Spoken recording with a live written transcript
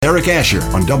Eric Asher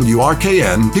on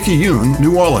WRKN, Picayune,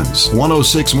 New Orleans,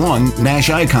 106.1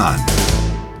 Nash Icon.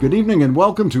 Good evening and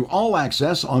welcome to All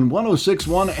Access on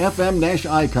 106.1 FM Nash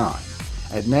Icon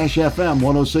at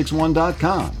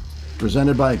NashFM1061.com.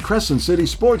 Presented by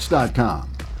CrescentCitySports.com,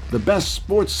 the best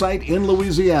sports site in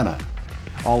Louisiana.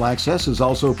 All Access is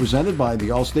also presented by the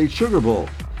Allstate Sugar Bowl,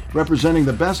 representing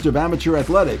the best of amateur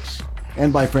athletics,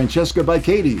 and by Francesca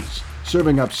Bicades,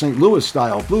 serving up St.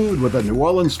 Louis-style food with a New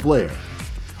Orleans flair.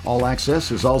 All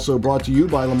Access is also brought to you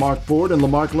by Lamarck Ford and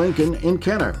Lamarck Lincoln in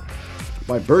Kenner,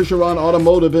 by Bergeron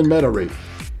Automotive in Metairie,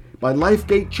 by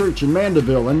Lifegate Church in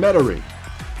Mandeville and Metairie,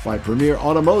 by Premier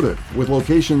Automotive with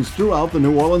locations throughout the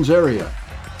New Orleans area,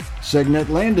 Segnet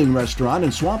Landing Restaurant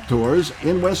and Swamp Tours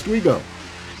in West Wego,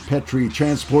 Petrie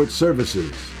Transport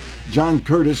Services, John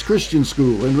Curtis Christian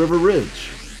School in River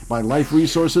Ridge, by Life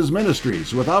Resources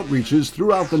Ministries with outreaches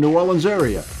throughout the New Orleans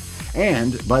area,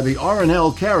 and by the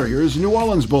R&L Carriers New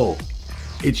Orleans Bowl.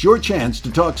 It's your chance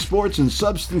to talk sports in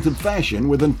substantive fashion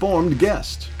with informed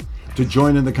guests. To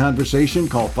join in the conversation,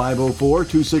 call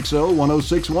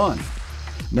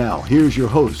 504-260-1061. Now, here's your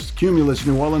host, Cumulus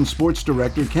New Orleans Sports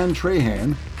Director Ken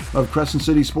Trahan of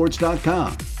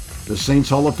CrescentCitySports.com, the Saints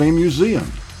Hall of Fame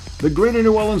Museum, the Greater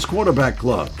New Orleans Quarterback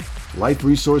Club, Life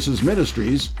Resources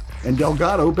Ministries, and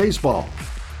Delgado Baseball.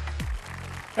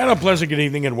 And a pleasant good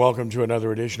evening and welcome to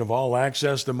another edition of All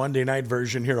Access, the Monday night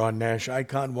version here on Nash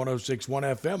Icon 106.1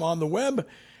 FM, on the web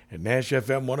at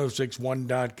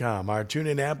NashFM1061.com. Our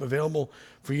TuneIn app available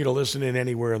for you to listen in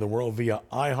anywhere in the world via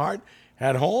iHeart.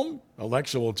 At home,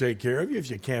 Alexa will take care of you if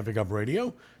you can't pick up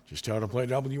radio. Just tell her to play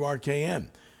WRKN.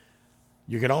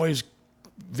 You can always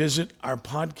visit our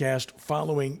podcast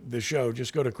following the show.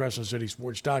 Just go to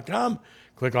CrescentCitySports.com,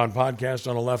 click on podcast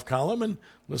on the left column, and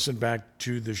listen back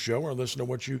to the show or listen to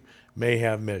what you may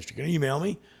have missed. You can email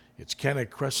me. It's Ken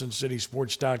at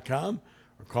CrescentCitySports.com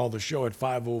or call the show at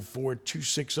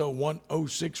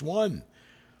 504-260-1061.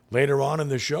 Later on in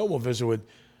the show, we'll visit with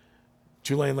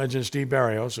Tulane legend Steve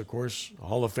Barrios, of course, a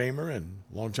Hall of Famer and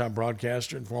longtime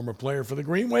broadcaster and former player for the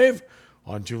Green Wave,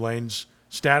 on Tulane's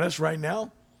status right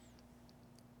now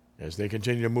as they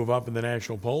continue to move up in the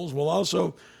national polls. We'll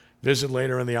also visit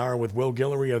later in the hour with Will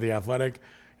Guillory of The Athletic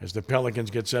as the Pelicans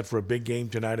get set for a big game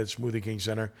tonight at Smoothie King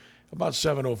Center about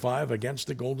 7:05 against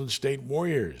the Golden State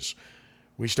Warriors.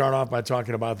 We start off by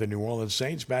talking about the New Orleans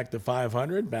Saints back to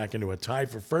 500, back into a tie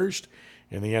for first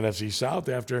in the NFC South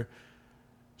after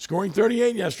scoring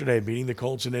 38 yesterday, beating the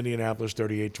Colts in Indianapolis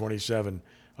 38-27.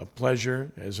 A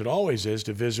pleasure, as it always is,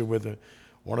 to visit with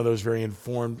one of those very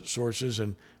informed sources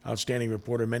and outstanding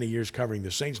reporter, many years covering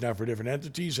the Saints now for different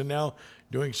entities and now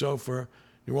doing so for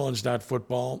New Orleans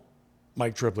Football,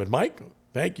 Mike Triplett. Mike,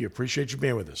 thank you. Appreciate you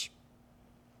being with us.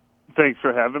 Thanks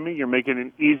for having me. You're making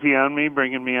it easy on me,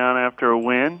 bringing me on after a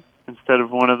win instead of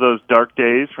one of those dark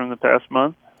days from the past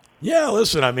month. Yeah,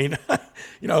 listen, I mean,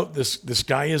 the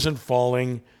sky isn't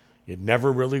falling. It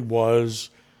never really was.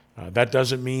 That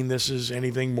doesn't mean this is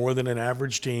anything more than an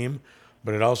average team,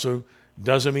 but it also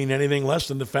doesn't mean anything less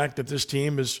than the fact that this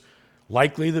team is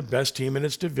likely the best team in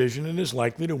its division and is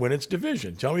likely to win its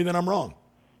division. Tell me that I'm wrong.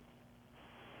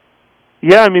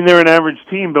 Yeah, I mean, they're an average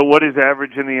team, but what is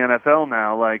average in the NFL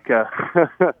now? Like,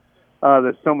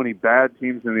 there's so many bad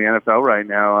teams in the NFL right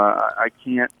now. I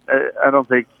don't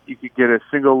think you could get a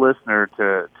single listener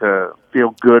to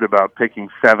feel good about picking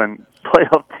 7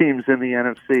 playoff teams in the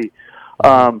NFC.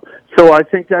 So I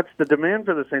think that's the demand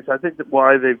for the Saints. I think that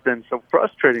why they've been so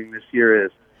frustrating this year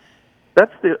is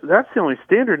that's the only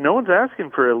standard. No one's asking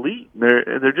for elite.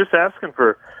 They're just asking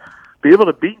for be able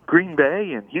to beat Green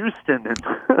Bay and Houston and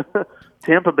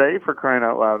Tampa Bay, for crying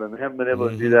out loud, and they haven't been able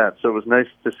to do that. So it was nice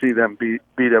to see them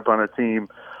beat up on a team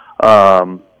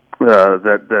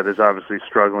that is obviously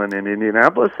struggling in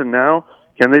Indianapolis. And now,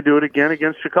 can they do it again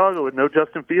against Chicago with no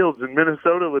Justin Fields and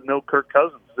Minnesota with no Kirk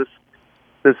Cousins?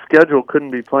 This schedule couldn't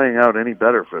be playing out any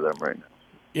better for them right now.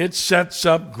 It sets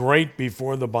up great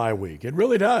before the bye week. It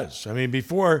really does. I mean,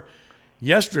 before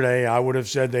yesterday, I would have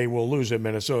said they will lose at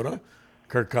Minnesota.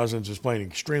 Kirk Cousins is playing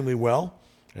extremely well,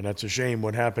 and that's a shame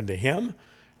what happened to him.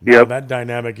 Now that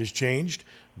dynamic has changed.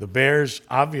 The Bears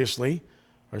obviously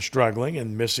are struggling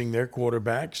and missing their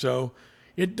quarterback, so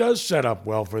it does set up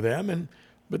well for them.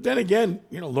 But then again,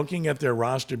 looking at their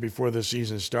roster before the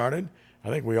season started, I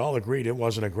think we all agreed it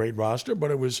wasn't a great roster,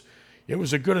 but it was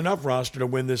a good enough roster to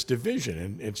win this division,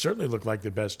 and it certainly looked like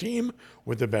the best team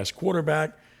with the best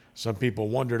quarterback. Some people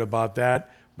wondered about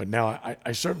that, but now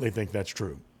I certainly think that's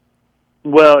true.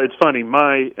 Well, it's funny.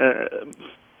 My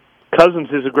Cousins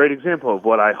is a great example of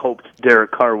what I hoped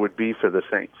Derek Carr would be for the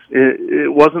Saints.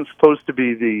 It wasn't supposed to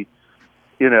be the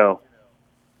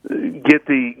get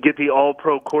the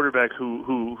all-pro quarterback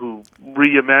who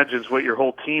reimagines what your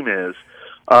whole team is.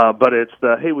 But it's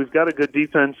hey, we've got a good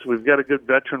defense, we've got a good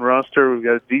veteran roster, we've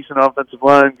got a decent offensive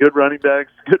line, good running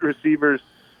backs, good receivers.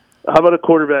 How about a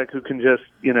quarterback who can just,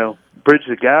 bridge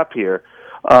the gap here?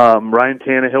 Ryan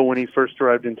Tannehill, when he first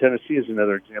arrived in Tennessee, is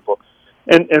another example.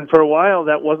 And for a while,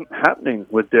 that wasn't happening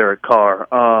with Derek Carr.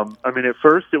 At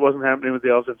first, it wasn't happening with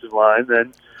the offensive line.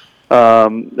 Then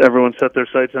everyone set their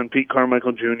sights on Pete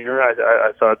Carmichael Jr.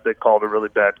 I thought they called a really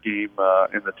bad game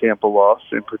in the Tampa loss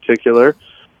in particular.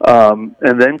 And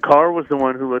then Carr was the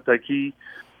one who looked like he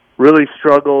really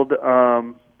struggled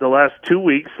the last 2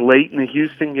 weeks, late in the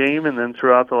Houston game and then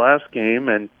throughout the last game.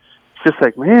 And it's just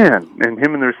like, man, and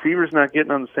him and the receivers not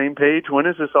getting on the same page. When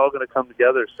is this all going to come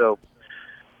together? So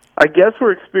I guess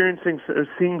we're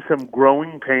seeing some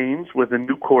growing pains with a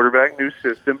new quarterback, new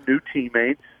system, new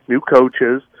teammates, new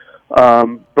coaches.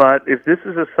 But if this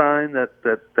is a sign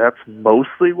that's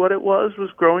mostly what it was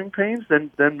growing pains,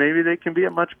 then maybe they can be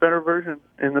a much better version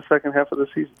in the second half of the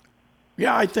season.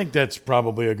 Yeah, I think that's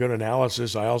probably a good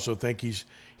analysis. I also think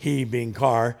he being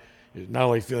Carr, is not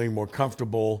only feeling more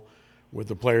comfortable with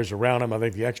the players around him. I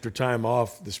think the extra time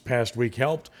off this past week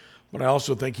helped, but I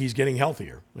also think he's getting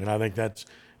healthier, and I think that's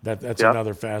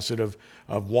another facet of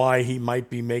why he might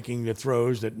be making the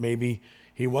throws that maybe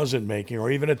he wasn't making, or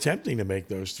even attempting to make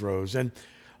those throws. And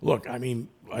look,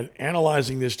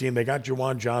 analyzing this team, they got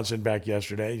Juwan Johnson back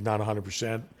yesterday. He's not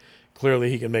 100%. Clearly,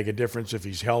 he can make a difference if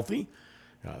he's healthy.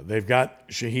 They've got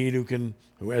Shaheed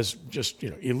who has just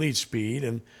elite speed,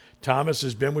 and Thomas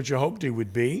has been what you hoped he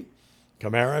would be.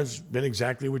 Kamara's been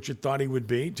exactly what you thought he would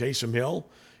be. Taysom Hill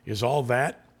is all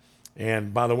that.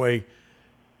 And by the way,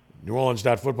 New Orleans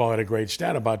Football had a great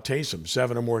stat about Taysom: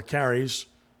 7 or more carries.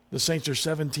 The Saints are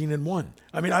 17-1.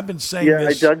 I've been saying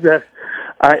this. Yeah, I dug that.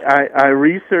 I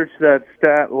researched that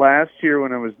stat last year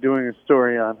when I was doing a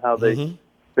story on how they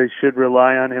should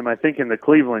rely on him, I think, in the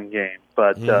Cleveland game.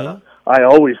 But I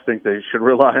always think they should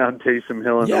rely on Taysom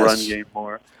Hill in the run game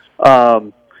more.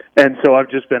 And so I've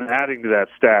just been adding to that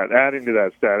stat.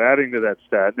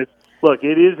 And look,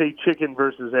 it is a chicken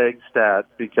versus egg stat,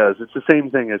 because it's the same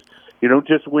thing as you don't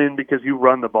just win because you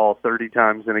run the ball 30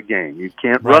 times in a game. You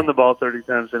can't run the ball 30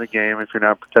 times in a game if you're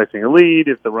not protecting a lead,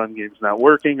 if the run game's not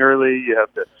working early. You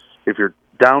have to, if you're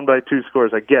down by 2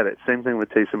 scores, I get it. Same thing with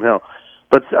Taysom Hill.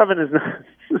 But 7 is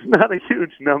not a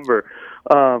huge number.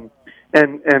 And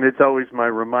it's always my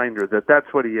reminder that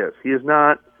that's what he is. He is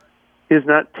not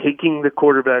taking the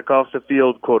quarterback off the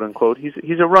field, quote unquote.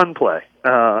 He's a run play,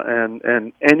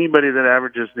 and anybody that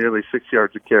averages nearly 6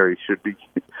 yards a carry should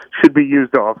be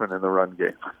used often in the run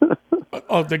game.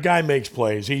 Oh, the guy makes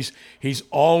plays. He's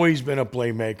always been a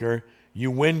playmaker.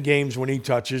 You win games when he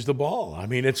touches the ball.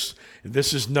 This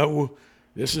is no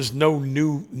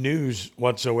new news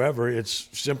whatsoever. It's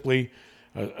simply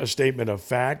a statement of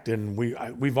fact, and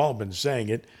we've all been saying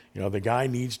it. The guy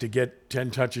needs to get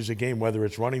 10 touches a game, whether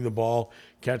it's running the ball,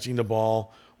 catching the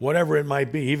ball, whatever it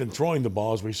might be, even throwing the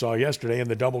ball, as we saw yesterday in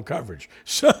the double coverage.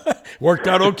 So worked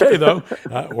out okay, though.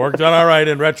 Worked out all right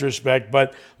in retrospect.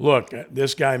 But look,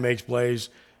 this guy makes plays.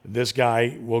 This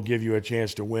guy will give you a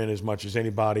chance to win as much as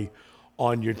anybody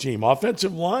on your team.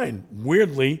 Offensive line,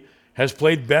 weirdly, has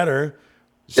played better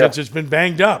since it's been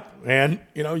banged up. And,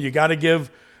 you got to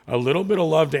give a little bit of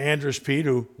love to Andrus Peat,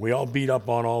 who we all beat up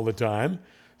on all the time,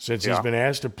 since he's been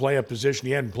asked to play a position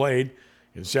he hadn't played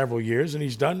in several years, and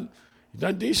he's done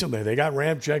decently. They got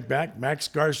Ramczyk back. Max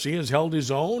Garcia's held his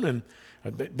own, and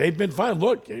they've been fine.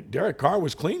 Look, Derek Carr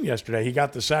was clean yesterday. He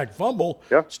got the sack fumble,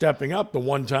 stepping up the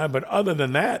one time, but other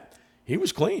than that, he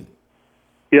was clean.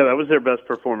 Yeah, that was their best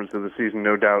performance of the season,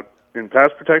 no doubt, in pass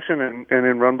protection and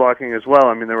in run blocking as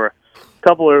well. There were a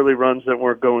couple early runs that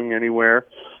weren't going anywhere.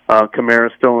 Kamara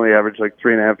still only averaged like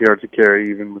 3.5 yards a carry,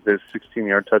 even with his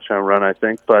 16-yard touchdown run, I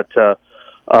think. But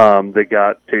they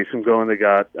got Taysom going. They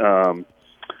got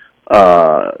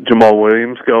Jamal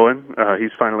Williams going.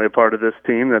 He's finally a part of this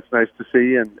team. That's nice to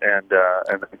see. And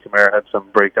Kamara had some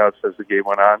breakouts as the game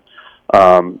went on.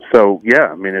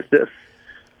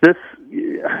 If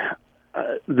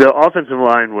the offensive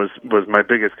line was my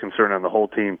biggest concern on the whole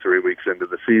team 3 weeks into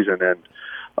the season,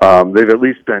 and they've at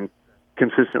least been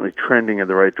consistently trending in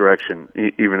the right direction,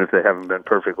 even if they haven't been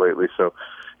perfect lately. So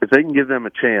if they can give them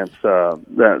a chance,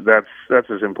 that's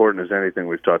as important as anything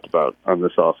we've talked about on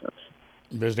this offense.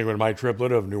 Visiting with Mike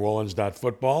Triplett of New Orleans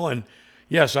Football, and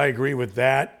yes, I agree with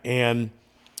that. And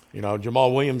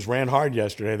Jamal Williams ran hard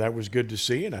yesterday. That was good to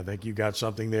see, and I think you got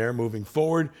something there moving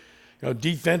forward.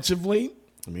 Defensively,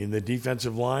 the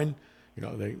defensive line,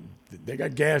 they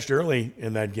got gashed early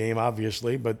in that game,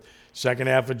 obviously, but second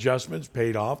half adjustments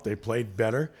paid off. They played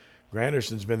better.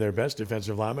 Granderson's been their best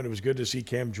defensive lineman. It was good to see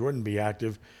Cam Jordan be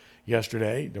active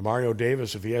yesterday. Demario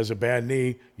Davis, if he has a bad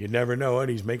knee, you never know it.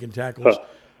 He's making tackles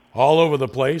all over the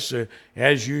place,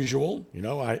 as usual.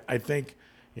 I think,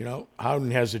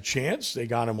 Howden has a chance. They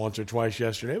got him once or twice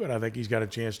yesterday, but I think he's got a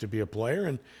chance to be a player,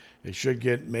 and they should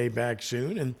get May back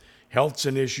soon. And health's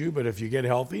an issue, but if you get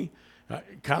healthy,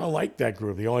 kind of like that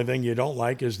group. The only thing you don't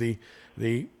like is the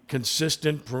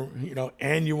consistent,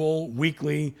 annual,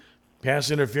 weekly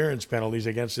pass interference penalties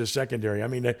against this secondary. I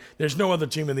mean, there's no other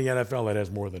team in the NFL that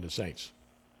has more than the Saints.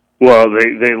 Well,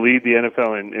 they lead the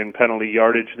NFL in penalty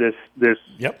yardage this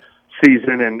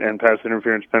season, and pass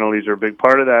interference penalties are a big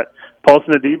part of that.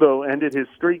 Paulson Adebo ended his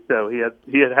streak, though.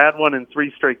 He had one in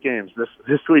 3 straight games.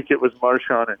 This week it was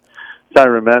Marshawn and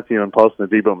Tyrann Mathieu, and Paulson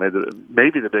Adebo made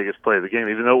maybe the biggest play of the game,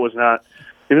 even though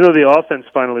the offense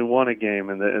finally won a game,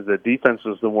 and the defense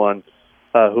was the one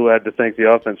who had to thank the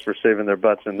offense for saving their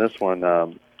butts in this one.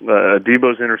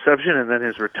 Adebo's interception and then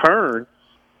his return,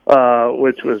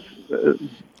 which was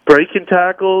breaking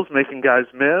tackles, making guys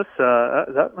miss.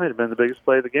 That might have been the biggest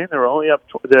play of the game. They were only up.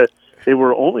 They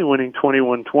were only winning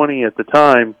 21-20 at the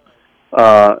time,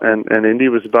 and Indy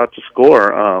was about to score.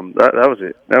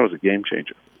 That was a game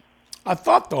changer. I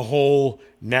thought the whole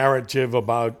narrative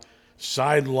about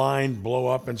sideline blow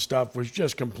up and stuff was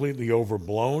just completely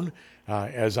overblown.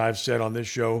 As I've said on this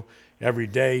show every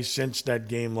day since that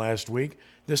game last week,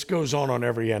 this goes on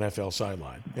every NFL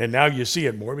sideline. And now you see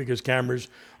it more because cameras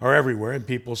are everywhere and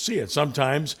people see it.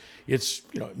 Sometimes it's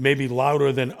maybe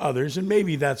louder than others, and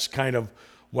maybe that's kind of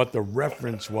what the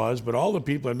reference was. But all the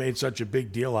people that made such a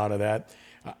big deal out of that,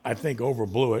 I think,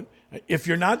 overblew it. If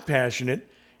you're not passionate,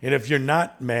 and if you're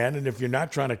not mad, and if you're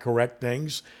not trying to correct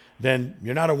things, then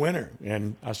you're not a winner.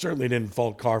 And I certainly didn't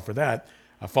fault Carr for that.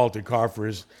 I faulted Carr for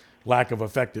his lack of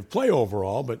effective play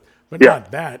overall, but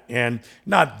not that. And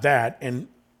let's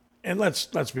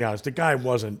be honest, the guy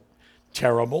wasn't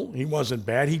terrible. He wasn't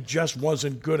bad. He just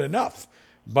wasn't good enough.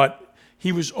 But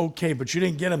he was okay, but you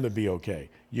didn't get him to be okay.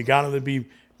 You got him to be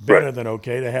better than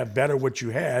okay, to have better what you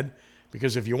had,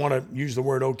 because if you want to use the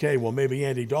word okay, well, maybe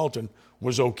Andy Dalton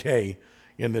was okay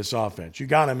in this offense. You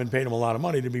got him and paid him a lot of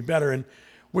money to be better, and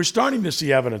we're starting to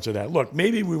see evidence of that. Look,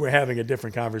 maybe we were having a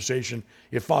different conversation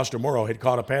if Foster Moreau had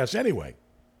caught a pass anyway.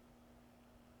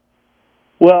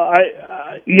 Well,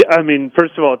 I mean,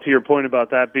 first of all, to your point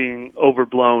about that being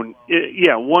overblown,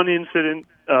 one incident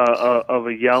of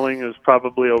a yelling is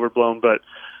probably overblown, but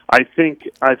I think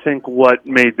what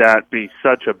made that be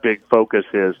such a big focus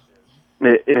is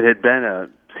it had been a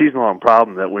season-long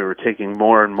problem that we were taking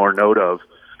more and more note of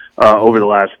over the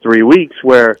last 3 weeks,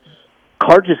 where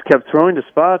Carr just kept throwing to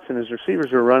spots, and his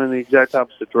receivers were running the exact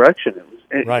opposite direction.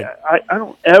 Right. I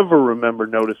don't ever remember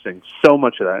noticing so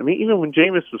much of that. I mean, even when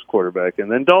Jameis was quarterback,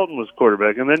 and then Dalton was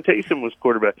quarterback, and then Taysom was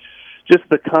quarterback, just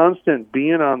the constant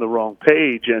being on the wrong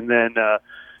page. And then,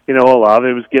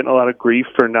 Olave was getting a lot of grief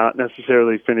for not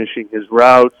necessarily finishing his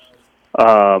routes.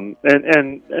 And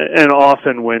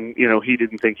often when, he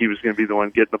didn't think he was going to be the one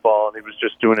getting the ball, and he was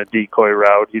just doing a decoy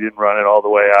route, he didn't run it all the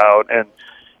way out.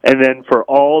 And then for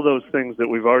all those things that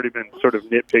we've already been sort of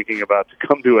nitpicking about to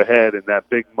come to a head in that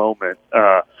big moment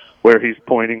where he's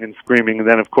pointing and screaming. And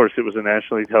then, of course, it was a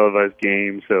nationally televised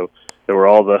game, so there were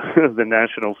all the the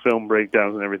national film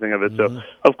breakdowns and everything of it. Mm-hmm. So,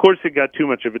 of course, it got too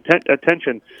much of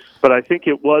attention. But I think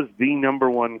it was the number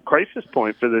one crisis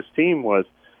point for this team was,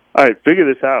 all right, figure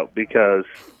this out, because,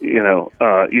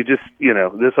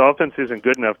 this offense isn't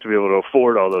good enough to be able to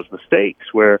afford all those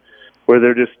mistakes where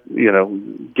they're just,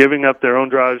 giving up their own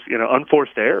drives,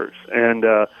 unforced errors. And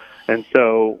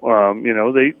so,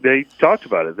 they talked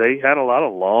about it. They had a lot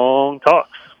of long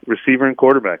talks, receiver and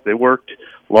quarterback. They worked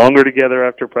longer together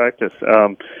after practice.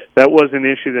 That was an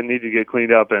issue that needed to get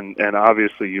cleaned up, and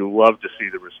obviously you love to see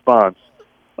the response,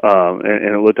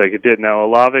 and it looked like it did. Now,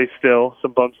 Olave still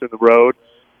some bumps in the road.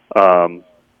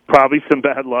 Probably some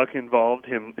bad luck involved,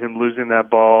 him losing that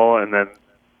ball and then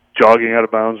jogging out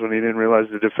of bounds when he didn't realize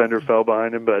the defender fell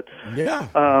behind him. But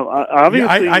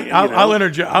obviously, I'll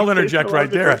interject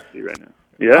right there.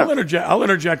 I'll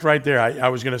interject right there. I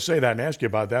was going to say that and ask you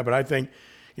about that, but I think,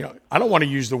 I don't want to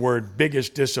use the word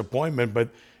biggest disappointment, but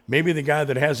maybe the guy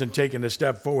that hasn't taken the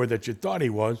step forward that you thought he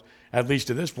was, at least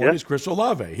to this point, is Chris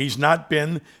Olave. He's not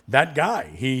been that guy.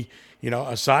 He,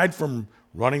 aside from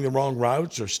running the wrong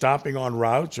routes or stopping on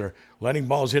routes or letting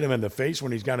balls hit him in the face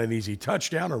when he's got an easy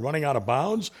touchdown or running out of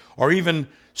bounds or even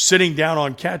sitting down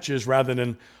on catches rather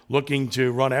than looking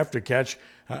to run after catch.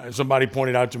 Somebody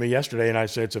pointed out to me yesterday, and I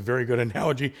said it's a very good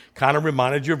analogy, kind of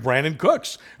reminded you of Brandon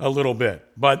Cooks a little bit.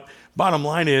 But bottom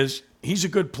line is he's a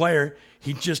good player.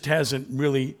 He just hasn't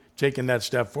really taken that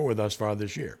step forward thus far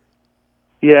this year.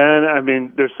 Yeah, and I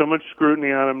mean, there's so much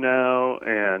scrutiny on him now,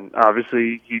 and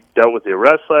obviously he dealt with the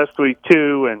arrest last week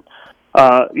too, and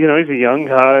he's a young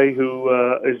guy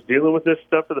who is dealing with this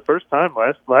stuff for the first time.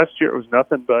 Last year it was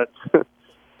nothing but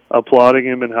applauding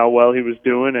him and how well he was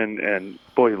doing, and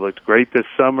boy, he looked great this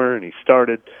summer, and he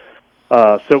started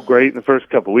so great in the first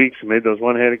couple weeks and made those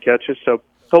one-handed catches. So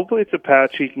hopefully it's a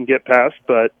patch he can get past,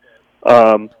 but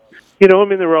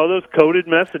there were all those coded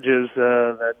messages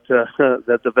that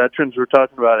the veterans were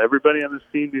talking about. Everybody on this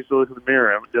team needs to look in the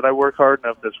mirror. Did I work hard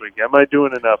enough this week? Am I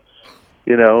doing enough?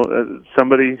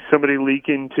 Somebody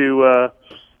leaking to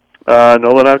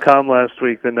NOLA.com last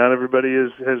week that not everybody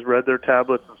has read their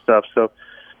tablets and stuff. So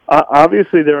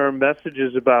obviously there are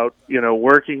messages about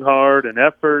working hard and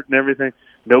effort and everything.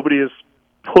 Nobody has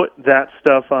put that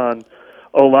stuff on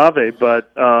Olave,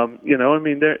 but there's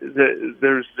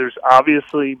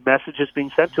obviously messages being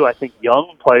sent to, I think,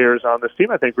 young players on this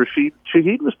team. I think Rashid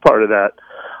Shaheed was part of that.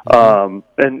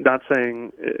 And not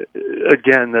saying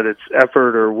again that it's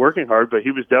effort or working hard, but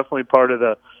he was definitely part of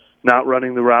the not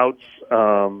running the routes,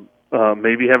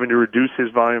 maybe having to reduce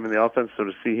his volume in the offense. So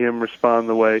to see him respond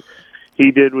the way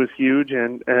he did was huge.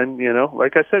 And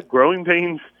like I said, growing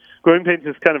pains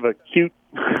is kind of a cute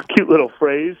little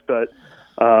phrase, but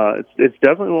it's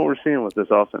definitely what we're seeing with this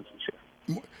offense this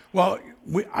year. Well,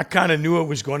 I kind of knew it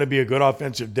was going to be a good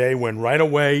offensive day when right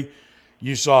away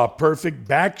you saw a perfect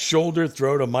back shoulder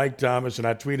throw to Mike Thomas, and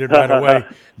I tweeted right away,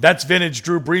 that's vintage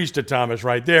Drew Brees to Thomas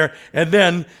right there. And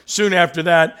then soon after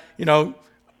that,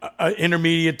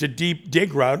 intermediate to deep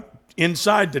dig route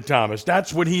inside to Thomas.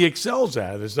 That's what he excels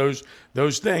at, is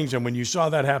those things. And when you saw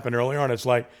that happen early on, it's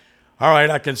like, all right,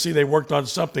 I can see they worked on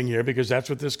something here because that's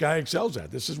what this guy excels at.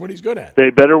 This is what he's good at.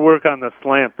 They better work on the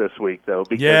slant this week, though,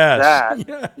 because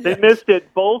they missed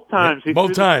it both times. He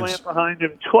both threw the slant behind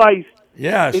him twice.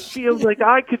 Yes. It feels like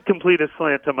I could complete a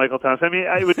slant to Michael Thomas. I mean,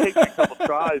 it would take me a couple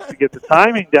tries to get the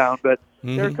timing down, but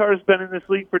Derek Carr's been in this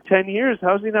league for 10 years.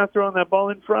 How's he not throwing that ball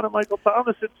in front of Michael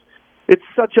Thomas? It's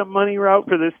such a money route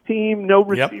for this team. No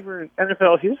receiver in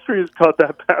NFL history has caught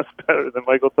that pass better than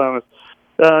Michael Thomas.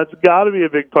 It's got to be a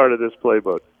big part of this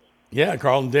playbook. Yeah,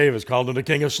 Carlton Davis called him the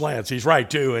king of slants. He's right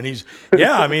too, and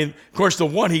of course, the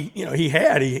one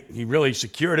he really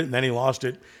secured it, and then he lost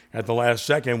it at the last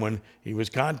second when he was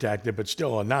contacted, but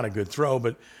still not a good throw.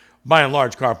 But by and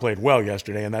large, Carr played well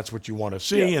yesterday, and that's what you want to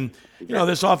see. And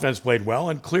this offense played well,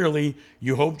 and clearly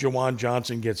you hope Jawan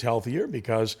Johnson gets healthier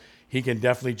because he can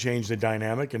definitely change the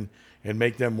dynamic and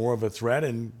make them more of a threat.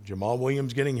 And Jamal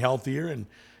Williams getting healthier, and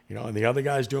the other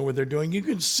guys doing what they're doing. You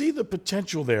can see the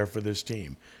potential there for this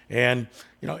team. And,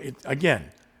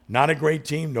 again, not a great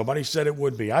team. Nobody said it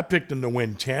would be. I picked them to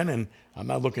win 10, and I'm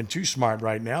not looking too smart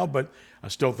right now, but I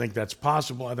still think that's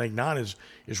possible. I think 9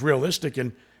 is realistic.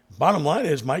 And bottom line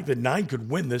is, Mike, that 9 could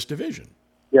win this division.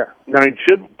 Yeah, 9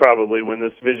 should probably win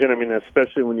this division. I mean,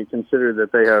 especially when you consider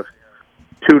that they have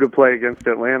 2 to play against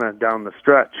Atlanta down the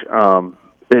stretch.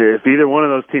 If either one of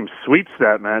those teams sweeps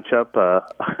that matchup,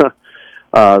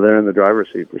 they're in the driver's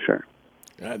seat for sure.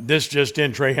 This just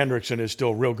in, Trey Hendrickson is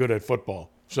still real good at football.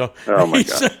 So, oh my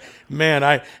God,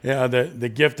 man,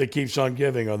 the gift that keeps on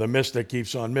giving, or the miss that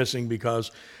keeps on missing, because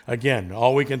again,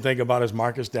 all we can think about is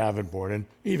Marcus Davenport, and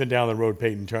even down the road,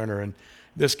 Peyton Turner, and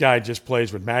this guy just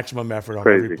plays with maximum effort on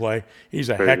every play. He's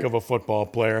a heck of a football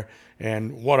player,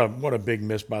 and what a big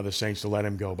miss by the Saints to let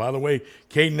him go. By the way,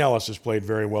 Caden Ellis has played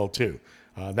very well too.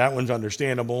 That one's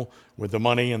understandable with the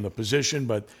money and the position,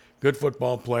 but good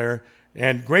football player.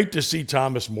 And great to see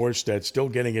Thomas Morstead still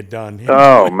getting it done.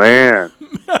 Oh, man.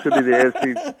 Should be the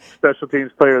AFC Special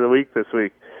Teams Player of the Week this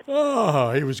week.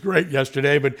 Oh, he was great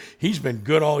yesterday, but he's been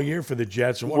good all year for the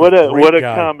Jets. And what a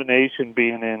combination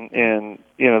being in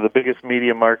the biggest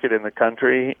media market in the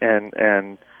country and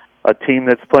a team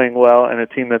that's playing well and a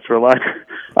team that's relying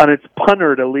on its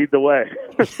punter to lead the way.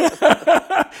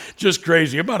 Just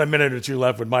crazy. About a minute or two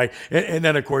left with Mike. And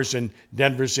then, of course, in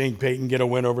Denver, seeing Peyton get a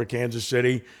win over Kansas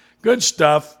City. Good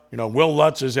stuff. Will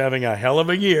Lutz is having a hell of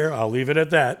a year. I'll leave it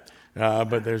at that.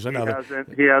 But there's another.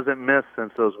 He hasn't missed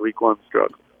since those Week 1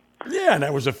 struggles. Yeah, and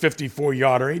that was a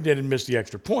 54-yarder. He didn't miss the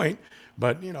extra point.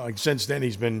 But, since then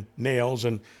he's been nails,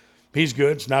 and he's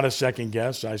good. It's not a second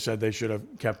guess. I said they should have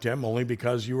kept him only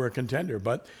because you were a contender.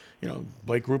 But,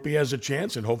 Blake Rupe has a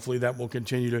chance, and hopefully that will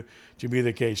continue to be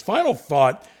the case. Final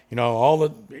thought,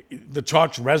 all the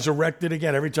talk's resurrected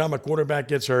again. Every time a quarterback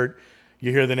gets hurt, you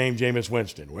hear the name Jameis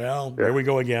Winston. Well, there we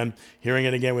go again, hearing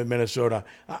it again with Minnesota.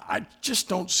 I just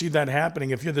don't see that happening.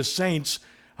 If you're the Saints,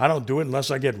 I don't do it unless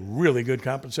I get really good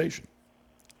compensation.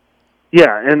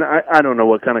 Yeah, and I don't know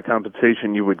what kind of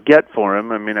compensation you would get for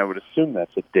him. I mean, I would assume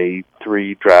that's a day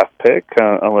 3 draft pick,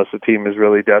 unless the team is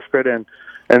really desperate. And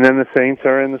And then the Saints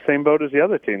are in the same boat as the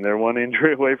other team. They're one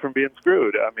injury away from being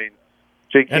screwed. I mean,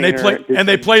 Jake and they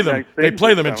play them. They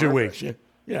play them in 2 weeks. Yeah,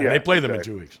 they play them in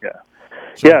 2 weeks. Yeah.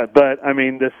 So, but, I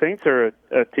mean, the Saints are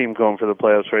a team going for the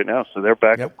playoffs right now, so their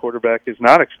backup quarterback is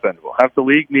not expendable. Half the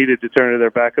league needed to turn to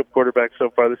their backup quarterback so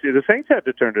far this year. The Saints had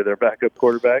to turn to their backup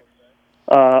quarterback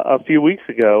a few weeks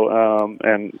ago,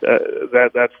 and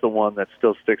that's the one that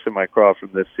still sticks in my craw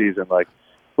from this season. Like,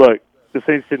 look, the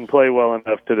Saints didn't play well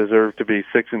enough to deserve to be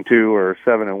 6-2 or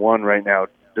 7-1 right now,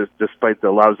 despite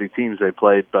the lousy teams they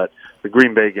played, but the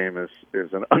Green Bay game is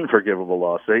an unforgivable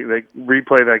loss. They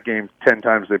replay that game 10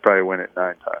 times, they probably win it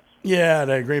 9 times. Yeah,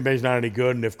 the Green Bay's not any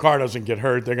good, and if Carr doesn't get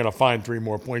hurt, they're going to find 3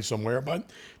 more points somewhere, but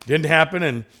didn't happen,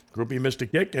 and Groupie missed a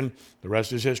kick, and the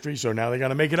rest is history, so now they got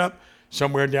to make it up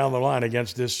somewhere down the line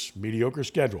against this mediocre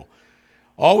schedule.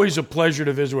 Always a pleasure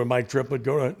to visit with Mike Triplett.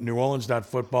 Go to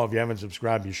neworleans.football. If you haven't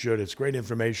subscribed, you should. It's great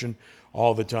information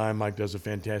all the time. Mike does a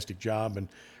fantastic job, and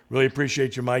really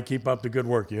appreciate you, Mike. Keep up the good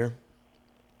work here.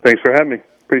 Thanks for having me.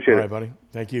 Appreciate it. All right, buddy.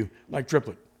 Thank you. Mike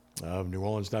Triplett of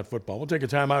neworleans.football. We'll take a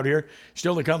time out here.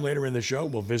 Still to come later in the show,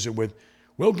 we'll visit with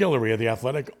Will Guillory of The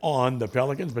Athletic on the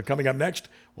Pelicans. But coming up next,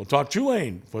 we'll talk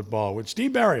Tulane football with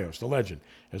Steve Barrios, the legend,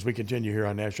 as we continue here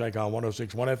on Nash Icon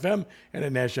 106.1 FM and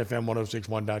at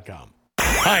NashFM1061.com.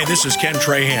 Hi, this is Ken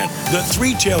Trahan. The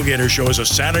Three Tailgaters Show is a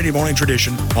Saturday morning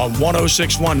tradition on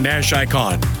 106.1 Nash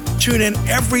Icon. Tune in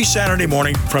every Saturday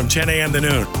morning from 10 a.m. to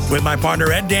noon with my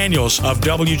partner Ed Daniels of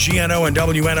WGNO and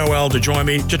WNOL to join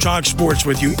me to talk sports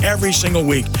with you every single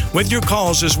week with your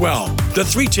calls as well. The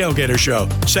Three Tailgaters Show,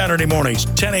 Saturday mornings,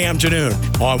 10 a.m. to noon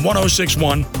on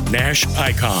 106.1 Nash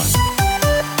Icon.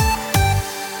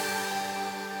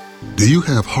 Do you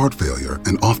have heart failure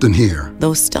and often hear,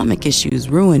 "Those stomach issues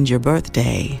ruined your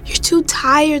birthday"? "You're too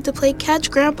tired to play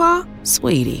catch, Grandpa."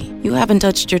 Sweetie, you haven't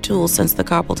touched your tools since the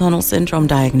carpal tunnel syndrome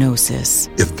diagnosis.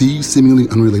 If these seemingly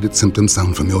unrelated symptoms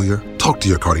sound familiar, talk to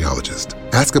your cardiologist.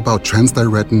 Ask about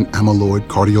transthyretin amyloid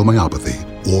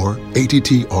cardiomyopathy, or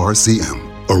ATTR-CM,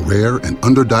 a rare and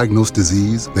underdiagnosed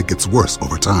disease that gets worse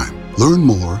over time. Learn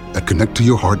more at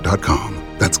connecttoyourheart.com.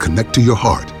 That's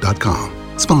connecttoyourheart.com.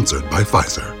 Sponsored by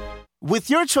Pfizer.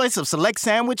 With your choice of select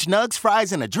sandwich, nugs,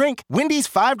 fries, and a drink, Wendy's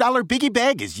 $5 Biggie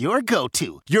Bag is your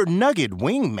go-to. Your nugget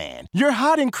wingman. Your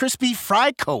hot and crispy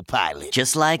fry co-pilot.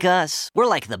 Just like us. We're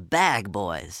like the bag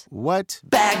boys. What?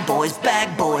 Bag boys,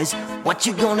 what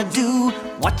you gonna do?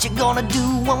 What you gonna do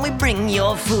when we bring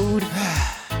your food?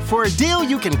 For a deal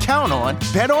you can count on,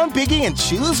 bet on Biggie and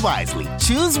choose wisely.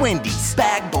 Choose Wendy's.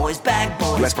 Bag boys.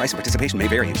 U.S. price and participation may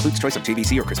vary. Includes choice of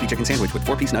JVC or crispy chicken sandwich with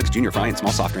 4-piece nugs, junior fry, and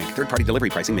small soft drink. Third-party delivery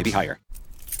pricing may be higher.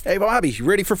 Hey, Bobby, you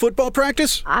ready for football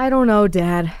practice? I don't know,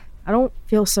 Dad. I don't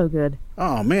feel so good.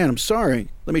 Oh, man, I'm sorry.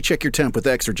 Let me check your temp with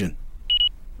Exergen.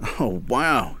 Oh,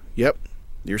 wow. Yep,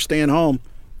 you're staying home.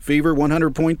 Fever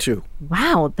 100.2.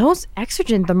 Wow, those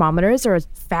Exergen thermometers are as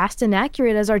fast and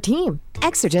accurate as our team.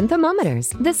 Exergen thermometers,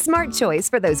 the smart choice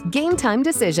for those game-time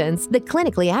decisions. The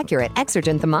clinically accurate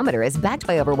Exergen thermometer is backed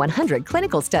by over 100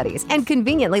 clinical studies and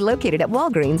conveniently located at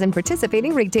Walgreens and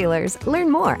participating retailers.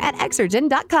 Learn more at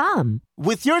Exergen.com.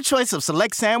 With your choice of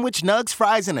select sandwich, nugs,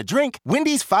 fries, and a drink,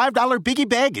 Wendy's $5 Biggie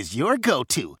Bag is your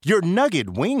go-to. Your nugget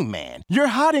wingman. Your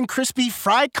hot and crispy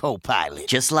fry co-pilot.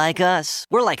 Just like us.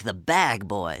 We're like the bag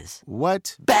boys.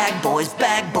 What? Bag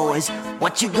boys,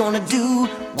 what you gonna do?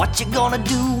 What you gonna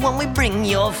do when we bring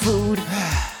your food?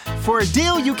 For a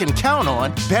deal you can count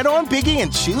on, bet on Biggie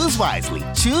and choose wisely.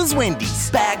 Choose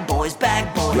Wendy's. Bag boys.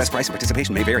 U.S. price and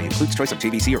participation may vary. Includes choice of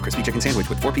JVC or crispy chicken sandwich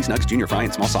with 4-piece nugs, junior fry,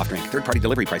 and small soft drink. Third-party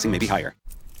delivery pricing may be higher.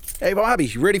 Hey, Bobby,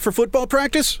 you ready for football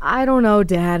practice? I don't know,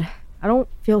 Dad. I don't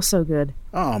feel so good.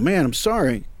 Oh, man, I'm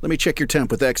sorry. Let me check your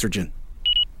temp with Exergen.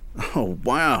 Oh,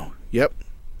 wow. Yep,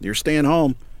 you're staying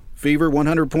home. Fever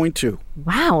 100.2.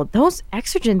 Wow, those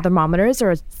Exergen thermometers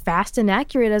are as fast and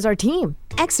accurate as our team.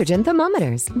 Exergen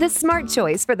thermometers, the smart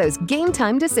choice for those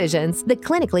game-time decisions. The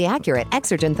clinically accurate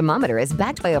Exergen thermometer is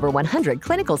backed by over 100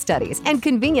 clinical studies and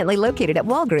conveniently located at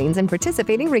Walgreens and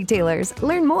participating retailers.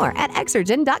 Learn more at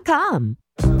Exergen.com.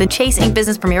 The Chase Ink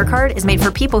Business Premier Card is made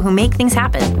for people who make things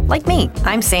happen, like me.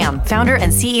 I'm Sam, founder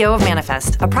and CEO of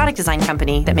Manifest, a product design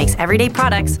company that makes everyday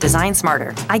products designed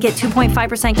smarter. I get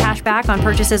 2.5% cash back on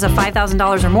purchases of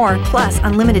 $5,000 or more, plus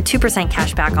unlimited 2%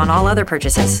 cash back on all other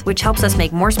purchases, which helps us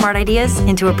make more smart ideas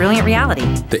into a brilliant reality.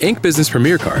 The Ink Business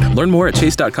Premier Card. Learn more at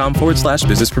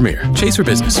chase.com/business premier. Chase for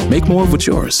business. Make more of what's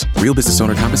yours. Real business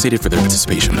owner compensated for their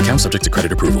participation. Account subject to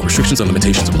credit approval. Restrictions and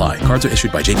limitations apply. Cards are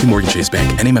issued by JPMorgan Chase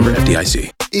Bank. Any member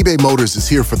FDIC. eBay Motors is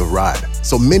here for the ride.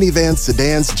 So minivans,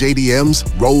 sedans,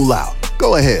 JDMs, roll out.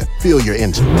 Go ahead, feel your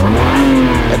engine.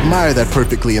 Admire that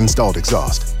perfectly installed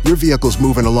exhaust. Your vehicle's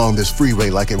moving along this freeway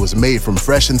like it was made from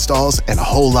fresh installs and a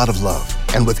whole lot of love.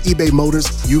 And with eBay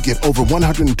Motors, you get over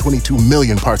 122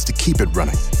 million parts to keep it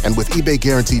running. And with eBay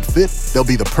Guaranteed Fit, they'll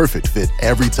be the perfect fit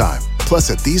every time.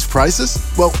 Plus, at these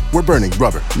prices, well, we're burning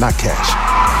rubber, not cash.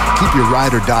 Keep your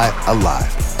ride or die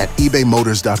alive at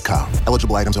ebaymotors.com.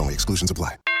 Eligible items only. Exclusions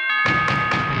apply.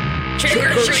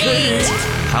 Trick or treat!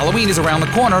 Halloween is around the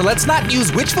corner. Let's not use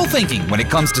wishful thinking when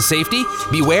it comes to safety.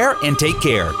 Beware and take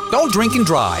care. Don't drink and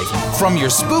drive. From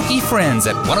your spooky friends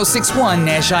at 1061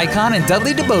 Nash Icon and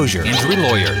Dudley DeBosier, Injury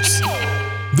Lawyers.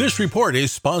 This report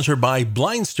is sponsored by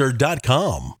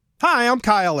Blindster.com. Hi, I'm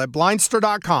Kyle at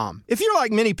Blindster.com. If you're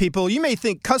like many people, you may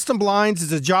think custom blinds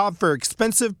is a job for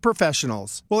expensive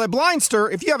professionals. Well, at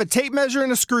Blindster, if you have a tape measure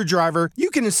and a screwdriver,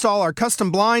 you can install our custom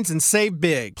blinds and save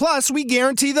big. Plus, we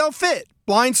guarantee they'll fit.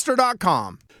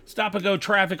 Blindster.com. Stop-and-go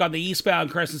traffic on the eastbound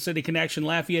Crescent City connection,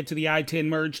 Lafayette to the I-10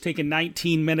 merge, taking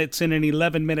 19 minutes and an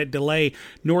 11-minute delay.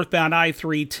 Northbound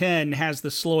I-310 has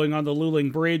the slowing on the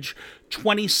Luling Bridge.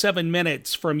 27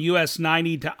 minutes from US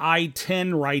 90 to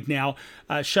I-10 right now.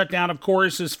 Shut down, of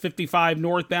course, is 55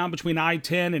 northbound between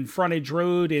I-10 and Frontage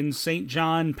Road in St.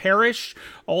 John Parish.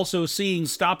 Also seeing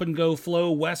stop-and-go flow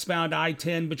westbound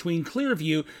I-10 between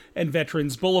Clearview and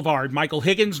Veterans Boulevard. Michael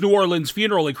Higgins, New Orleans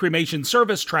Funeral and Cremation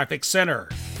Service Traffic Center.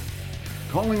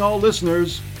 Calling all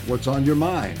listeners, what's on your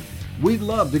mind? We'd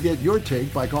love to get your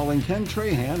take by calling Ken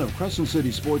Trahan of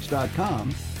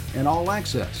CrescentCitySports.com and All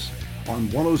Access on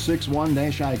 1061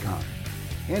 Nash Icon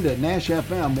and at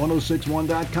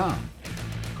NashFM1061.com.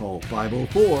 Call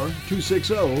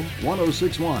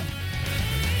 504-260-1061.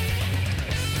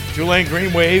 Tulane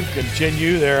Green Wave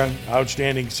continue their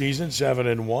outstanding season,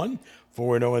 7-1,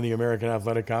 4-0 in the American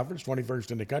Athletic Conference,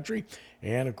 21st in the country,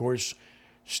 and of course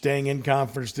staying in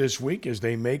conference this week as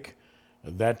they make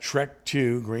that trek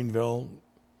to Greenville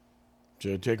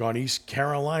to take on East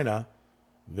Carolina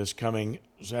this coming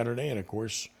Saturday. And, of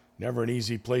course, never an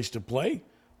easy place to play,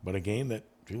 but a game that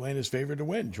Tulane is favored to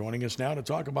win. Joining us now to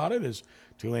talk about it is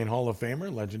Tulane Hall of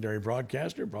Famer, legendary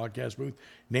broadcaster, broadcast booth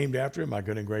named after him, my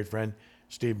good and great friend,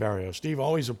 Steve Barrios. Steve,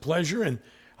 always a pleasure, and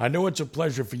I know it's a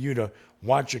pleasure for you to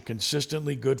watch a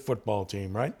consistently good football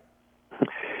team, right?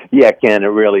 Yeah, Ken, it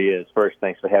really is. First,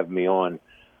 thanks for having me on.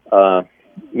 For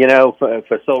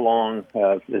so long,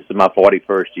 this is my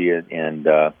 41st year, and,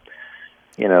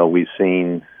 we've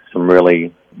seen some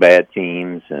really bad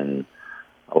teams and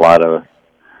a lot of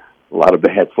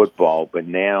bad football. But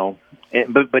now,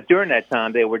 but during that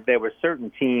time, there were certain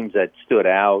teams that stood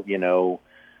out.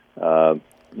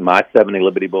 My 70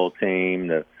 Liberty Bowl team,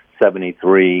 the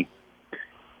 73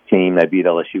 team that beat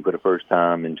LSU for the first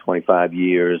time in 25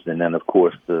 years, and then of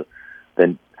course the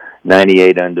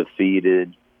 98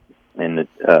 undefeated and the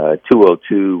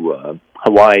 202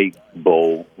 Hawaii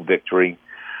Bowl victory.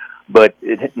 But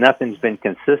nothing's been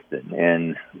consistent,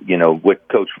 and what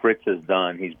Coach Fritz has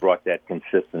done, he's brought that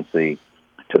consistency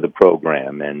to the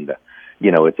program, and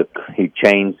he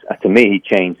changed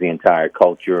the entire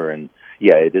culture, and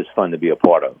yeah, it is fun to be a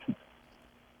part of.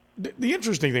 The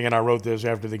interesting thing, and I wrote this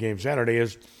after the game Saturday,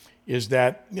 is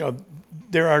that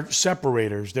there are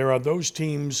separators. There are those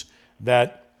teams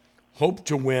that hope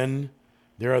to win.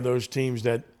 There are those teams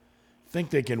that think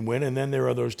they can win, and then there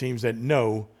are those teams that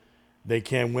know they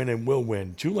can win and will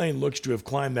win. Tulane looks to have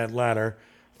climbed that ladder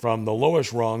from the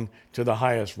lowest rung to the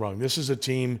highest rung. This is a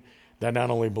team that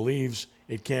not only believes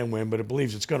it can win, but it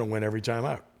believes it's going to win every time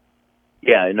out.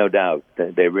 Yeah, no doubt.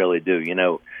 They really do.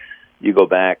 You go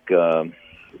back to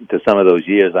some of those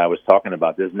years I was talking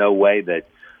about. There's no way that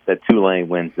Tulane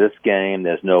wins this game.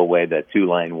 There's no way that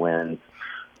Tulane wins,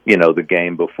 the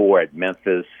game before at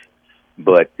Memphis.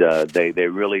 But they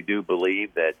really do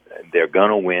believe that they're going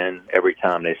to win every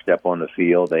time they step on the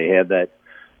field. They have that,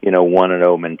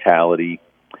 1-0 mentality.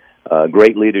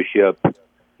 Great leadership,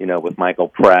 with Michael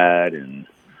Pratt and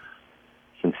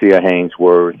Sincere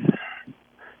Haynesworth.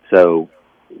 So,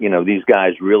 these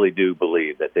guys really do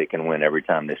believe that they can win every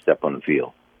time they step on the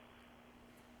field.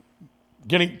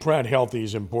 Getting Pratt healthy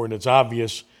is important. It's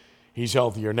obvious he's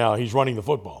healthier now. He's running the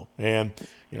football. And,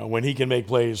 when he can make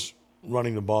plays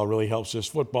running the ball, really helps this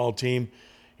football team.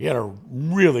 He had a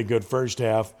really good first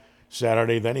half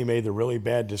Saturday. Then he made the really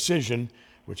bad decision,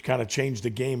 which kind of changed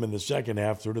the game in the second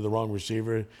half, threw to the wrong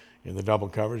receiver in the double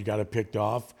coverage, got it picked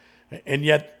off. And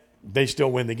yet they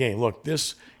still win the game. Look,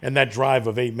 this and that drive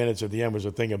of 8 minutes at the end was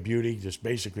a thing of beauty, just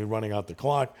basically running out the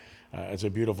clock. It's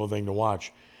a beautiful thing to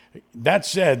watch. That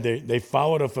said, they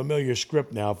followed a familiar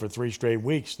script now for 3 straight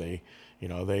weeks. They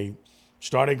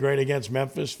started great against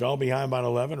Memphis, fell behind by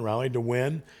 11, rallied to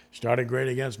win, started great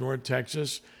against North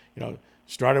Texas.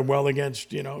 started well against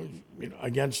this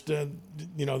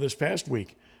past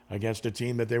week against a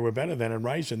team that they were better than in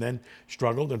Rice, and then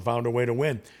struggled and found a way to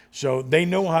win. So they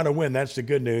know how to win. That's the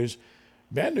good news.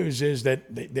 Bad news is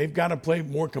that they've got to play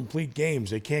more complete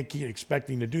games. They can't keep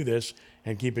expecting to do this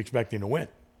and keep expecting to win.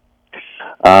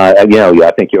 I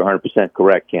think you're 100%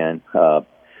 correct, Ken.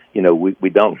 We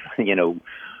don't,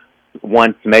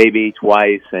 once, maybe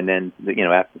twice, and then,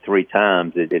 after 3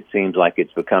 times, it seems like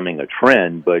it's becoming a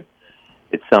trend, but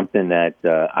it's something that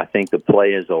I think the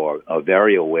players are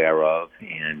very aware of,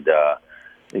 and,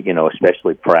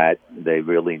 especially Pratt, they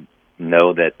really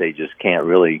know that they just can't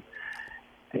really,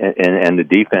 and the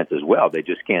defense as well, they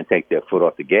just can't take their foot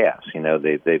off the gas.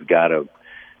 They've got to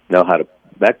know how to,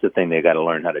 that's the thing they got to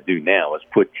learn how to do now, is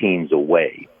put teams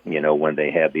away, when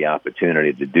they have the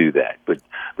opportunity to do that. But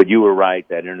you were right,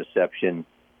 that interception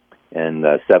and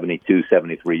 72,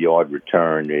 73-yard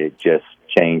return, it just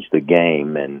changed the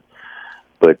game.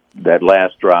 But that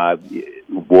last drive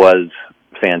was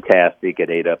fantastic.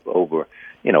 It ate up over,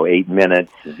 8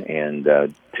 minutes, and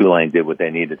Tulane did what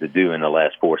they needed to do in the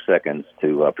last 4 seconds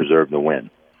to preserve the win.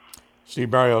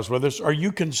 Steve Barrios with us. Are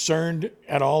you concerned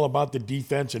at all about the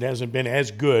defense? It hasn't been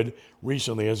as good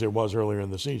recently as it was earlier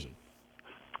in the season.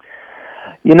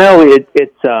 It's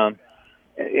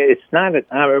not.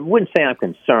 I wouldn't say I'm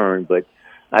concerned, but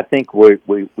I think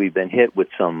we've been hit with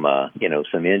some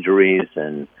injuries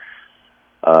and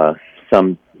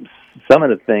some of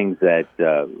the things that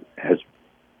has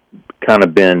kind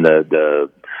of been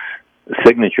the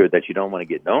signature that you don't want to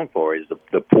get known for is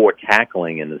the poor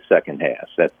tackling in the second half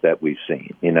that we've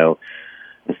seen.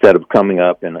 Instead of coming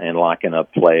up and locking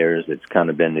up players, it's kind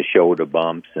of been the shoulder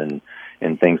bumps and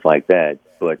things like that.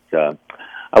 But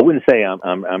I wouldn't say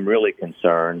I'm really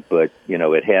concerned, but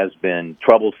it has been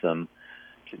troublesome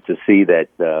to see that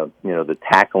the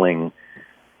tackling,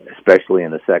 especially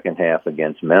in the second half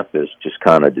against Memphis, just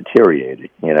kind of deteriorated.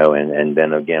 And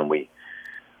then again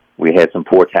we had some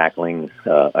poor tackling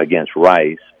against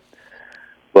Rice,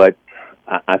 but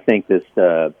I think this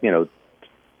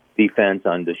defense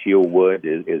under Shieldwood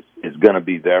is going to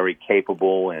be very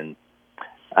capable, and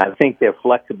I think they're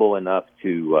flexible enough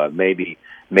to maybe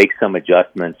make some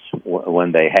adjustments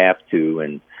when they have to,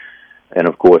 and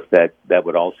of course that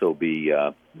would also be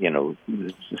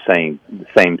same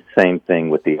thing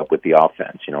with the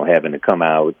offense. Having to come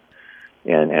out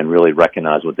and really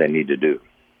recognize what they need to do.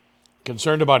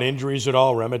 Concerned about injuries at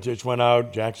all? Remitich went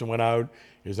out, Jackson went out.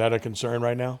 Is that a concern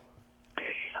right now?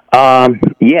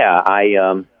 Yeah,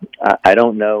 I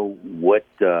don't know what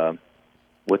the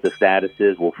status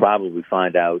is. We'll probably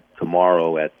find out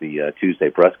tomorrow at the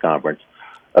Tuesday press conference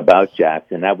about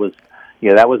Jackson. That was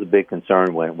a big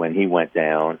concern when he went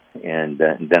down, and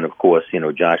then of course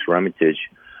Josh Remitich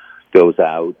goes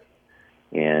out,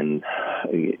 and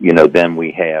then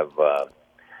we have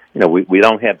we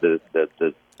don't have the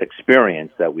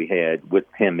experience that we had with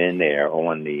him in there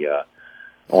on the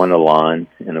line,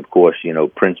 and of course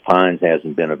Prince Pines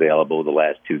hasn't been available the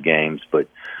last 2 games, but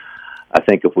I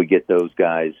think if we get those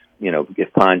guys,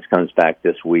 if Pines comes back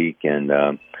this week, and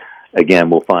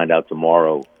again we'll find out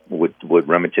tomorrow what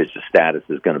Remitich's status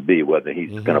is going to be, whether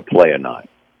he's going to play or not.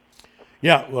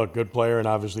 Yeah, look, good player, and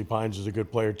obviously Pines is a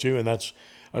good player too, and that's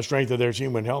a strength of their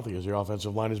team when healthy, as their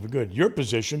offensive line has been good. Your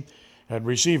position at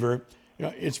receiver,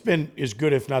 it's been as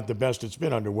good, if not the best, it's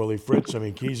been under Willie Fritz. I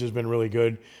mean, Keys has been really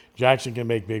good. Jackson can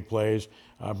make big plays.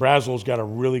 Brazel's got a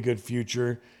really good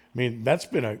future. I mean, that's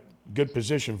been a good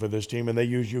position for this team, and they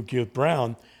use Keith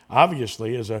Brown,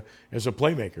 obviously, as a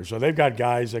playmaker. So they've got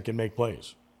guys that can make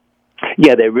plays.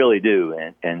 Yeah, they really do,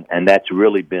 and that's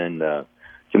really been, to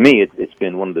me, it's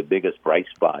been one of the biggest bright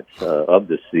spots of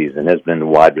this season, has been the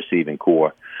wide receiving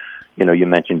core. You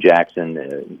mentioned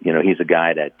Jackson. He's a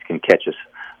guy that can catch us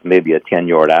maybe a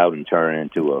 10-yard out and turn it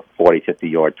into a 40,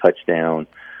 50-yard touchdown.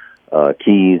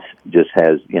 Keys just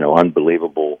has,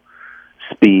 unbelievable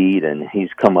speed, and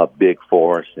he's come up big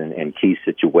for us in key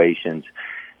situations.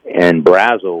 And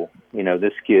Brazel,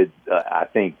 this kid, I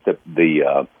think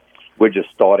we're just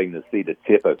starting to see the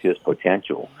tip of his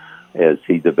potential as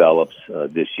he develops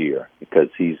this year, because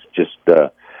he's just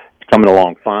coming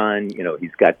along fine.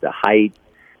 He's got the height.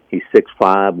 He's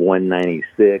 6'5",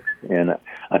 196, and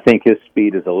I think his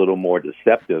speed is a little more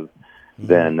deceptive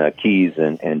than Keys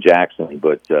and Jackson.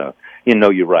 But,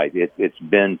 you're right. It's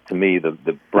been, to me,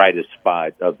 the brightest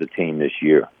spot of the team this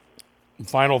year.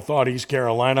 Final thought, East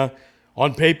Carolina,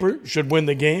 on paper, should win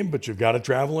the game, but you've got to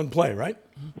travel and play, right?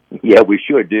 Yeah, we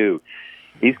sure do.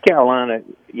 East Carolina,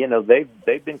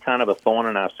 they've been kind of a thorn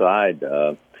in our side.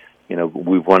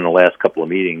 We've won the last couple of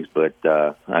meetings, but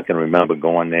I can remember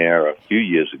going there a few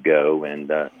years ago, and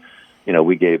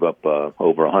we gave up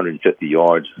over 150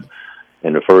 yards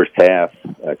in the first half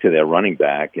to their running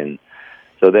back. And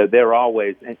so they're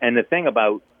always – and the thing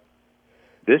about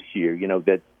this year,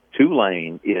 that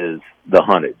Tulane is the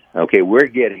hunted. Okay, we're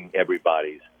getting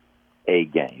everybody's A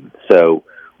game. So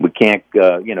we can't,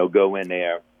 go in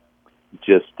there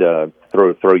just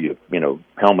throw your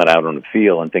helmet out on the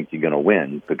field and think you're going to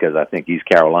win, because I think East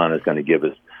Carolina is going to give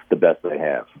us the best they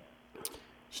have.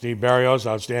 Steve Barrios,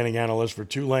 outstanding analyst for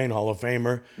Tulane, Hall of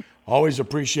Famer. Always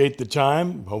appreciate the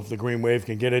time. Hope the Green Wave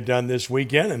can get it done this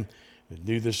weekend and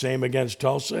do the same against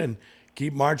Tulsa and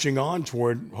keep marching on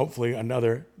toward hopefully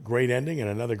another great ending and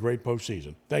another great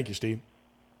postseason. Thank you, Steve.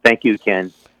 Thank you,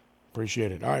 Ken.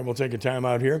 Appreciate it. All right, we'll take a time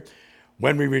out here.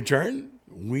 When we return,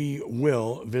 we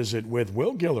will visit with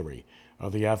Will Guillory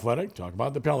of The Athletic, talk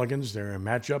about the Pelicans. They're a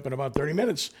matchup in about 30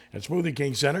 minutes at Smoothie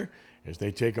King Center as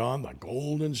they take on the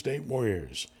Golden State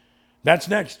Warriors. That's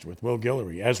next with Will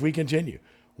Guillory as we continue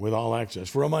with All Access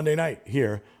for a Monday night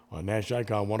here on Nash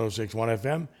Icon 106.1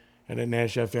 FM and at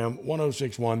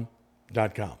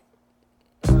NashFM1061.com.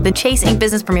 The Chase Ink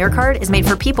Business Premier Card is made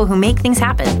for people who make things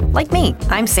happen, like me.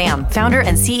 I'm Sam, founder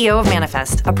and CEO of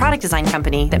Manifest, a product design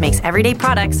company that makes everyday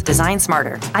products designed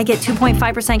smarter. I get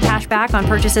 2.5% cash back on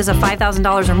purchases of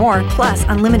 $5,000 or more, plus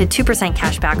unlimited 2%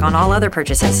 cash back on all other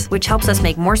purchases, which helps us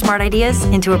make more smart ideas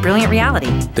into a brilliant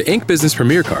reality. The Ink Business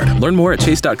Premier Card. Learn more at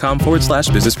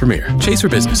chase.com/business premier. Chase for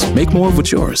business. Make more of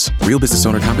what's yours. Real business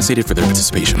owner compensated for their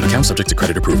participation. Account subject to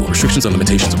credit approval. Restrictions and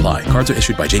limitations apply. Cards are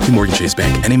issued by JP Chase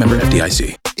Bank. Any member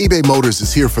FDIC. eBay Motors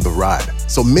is here for the ride.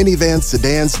 So minivans,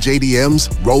 sedans, JDMs,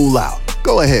 roll out.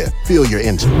 Go ahead, feel your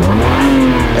engine.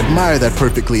 Admire that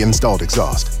perfectly installed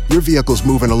exhaust. Your vehicle's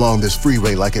moving along this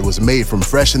freeway like it was made from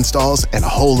fresh installs and a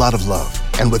whole lot of love.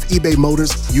 And with eBay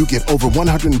Motors, you get over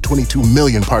 122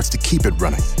 million parts to keep it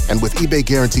running. And with eBay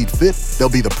Guaranteed Fit, they'll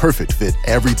be the perfect fit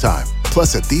every time.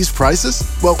 Plus, at these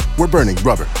prices, well, we're burning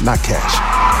rubber, not cash.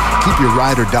 Keep your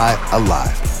ride or die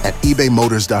alive at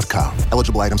ebaymotors.com.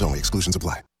 Eligible items only. Exclusions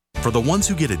apply. For the ones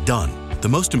who get it done, the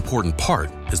most important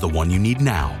part is the one you need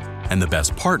now. And the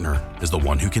best partner is the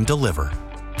one who can deliver.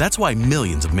 That's why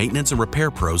millions of maintenance and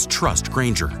repair pros trust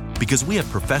Grainger, because we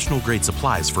have professional-grade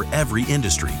supplies for every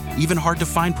industry, even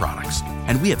hard-to-find products.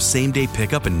 And we have same-day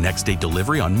pickup and next-day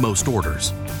delivery on most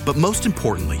orders. But most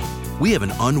importantly, we have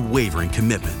an unwavering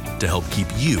commitment to help keep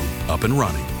you up and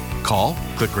running. Call,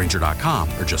 click Grainger.com,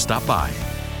 or just stop by.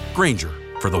 Grainger,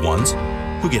 for the ones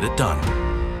who get it done.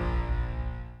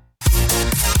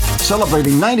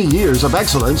 Celebrating 90 years of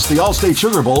excellence, the All-State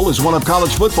Sugar Bowl is one of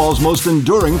college football's most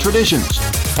enduring traditions.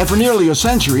 And for nearly a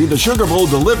century, the Sugar Bowl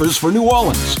delivers for New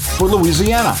Orleans, for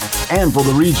Louisiana, and for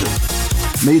the region.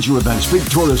 Major events, big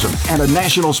tourism, and a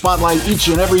national spotlight each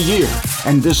and every year.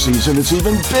 And this season, it's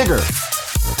even bigger.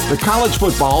 The college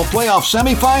football playoff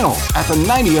semifinal at the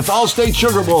 90th All-State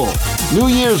Sugar Bowl, New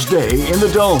Year's Day in the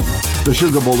Dome. The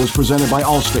Sugar Bowl is presented by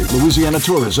Allstate, Louisiana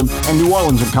Tourism, and New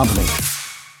Orleans & Company.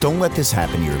 Don't let this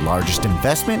happen to your largest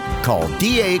investment. Call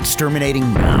DA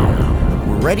Exterminating now.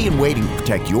 We're ready and waiting to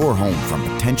protect your home from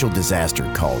potential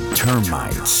disaster called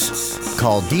termites.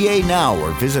 Call DA now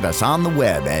or visit us on the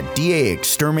web at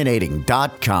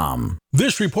daexterminating.com.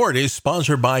 This report is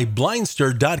sponsored by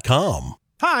Blindster.com.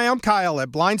 Hi, I'm Kyle at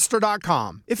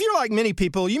Blindster.com. If you're like many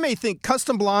people, you may think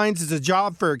custom blinds is a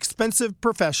job for expensive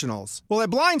professionals. Well, at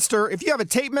Blindster, if you have a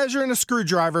tape measure and a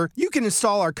screwdriver, you can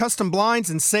install our custom blinds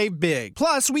and save big.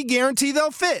 Plus, we guarantee they'll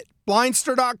fit.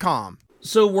 Blindster.com.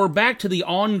 So we're back to the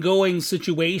ongoing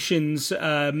situations.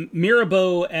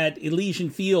 Mirabeau at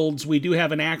Elysian Fields, we do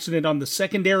have an accident on the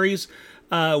secondaries.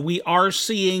 We are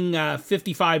seeing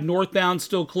 55 northbound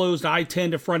still closed,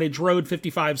 I-10 to Frontage Road,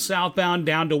 55 southbound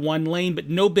down to one lane, but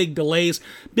no big delays.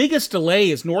 Biggest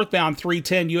delay is northbound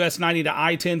 310 US 90 to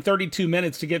I-10, 32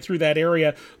 minutes to get through that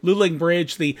area. Luling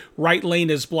Bridge, the right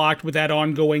lane is blocked with that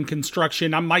ongoing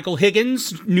construction. I'm Michael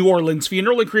Higgins, New Orleans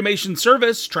Funeral and Cremation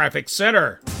Service, Traffic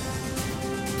Center.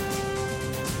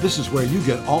 This is where you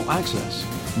get all access,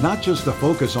 not just the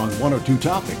focus on one or two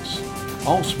topics.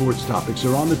 All sports topics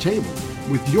are on the table,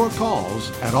 with your calls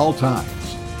at all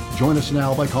times. Join us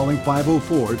now by calling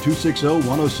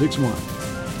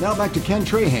 504-260-1061. Now back to Ken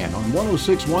Trahan on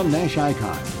 1061 Nash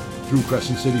Icon, through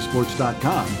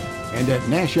CrescentCitySports.com and at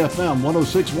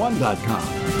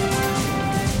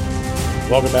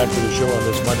NashFM1061.com. Welcome back to the show on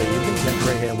this Monday evening. Ken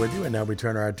Trahan with you, and now we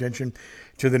turn our attention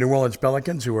to the New Orleans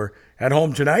Pelicans, who are at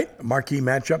home tonight. A marquee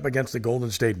matchup against the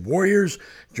Golden State Warriors.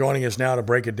 Joining us now to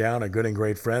break it down, a good and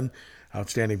great friend,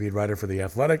 outstanding beat writer for The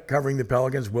Athletic, covering the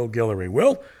Pelicans, Will Guillory.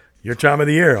 Will, your time of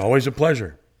the year. Always a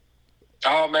pleasure.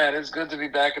 Oh, man, it's good to be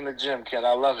back in the gym, Ken.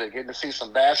 I love it. Getting to see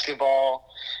some basketball,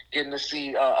 getting to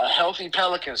see a healthy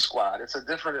Pelicans squad. It's a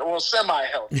different, well,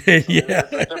 semi-healthy. Yeah.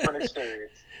 It's a different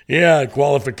experience. Yeah,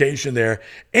 qualification there.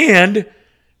 And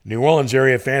New Orleans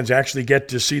area fans actually get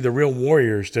to see the real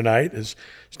Warriors tonight as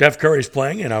Steph Curry's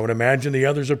playing, and I would imagine the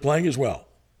others are playing as well.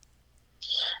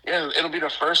 Yeah, it'll be the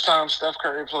first time Steph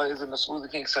Curry plays in the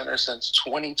Smoothie King Center since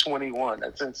 2021.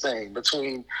 That's insane.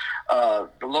 Between the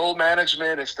load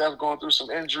management and Steph going through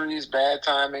some injuries, bad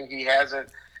timing, he hasn't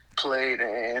played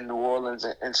in New Orleans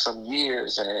in some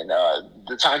years. And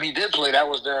the time he did play, that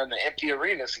was during the empty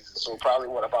arena season. So probably,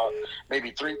 about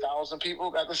maybe 3,000 people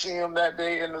got to see him that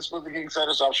day in the Smoothie King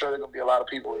Center. So I'm sure there's going to be a lot of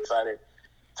people excited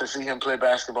to see him play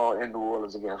basketball in New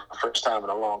Orleans again for the first time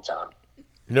in a long time.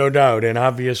 No doubt. And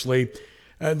obviously,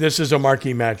 this is a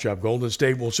marquee matchup. Golden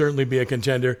State will certainly be a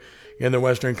contender in the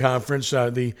Western Conference.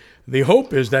 The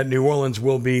hope is that New Orleans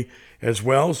will be as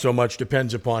well. So much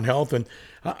depends upon health. And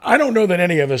I don't know that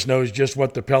any of us knows just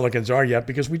what the Pelicans are yet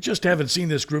because we just haven't seen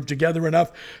this group together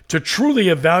enough to truly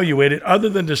evaluate it other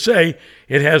than to say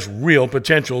it has real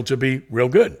potential to be real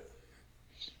good.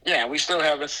 Yeah, we still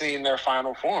haven't seen their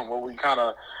final form. What we kind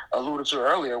of alluded to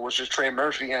earlier, which is Trey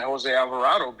Murphy and Jose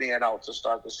Alvarado being out to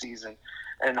start the season.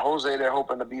 And Jose, they're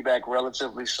hoping to be back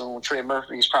relatively soon. Trey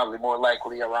Murphy is probably more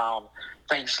likely around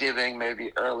Thanksgiving,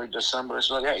 maybe early December.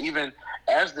 So, yeah, even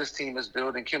as this team is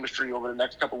building chemistry over the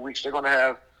next couple of weeks, they're going to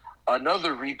have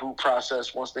another reboot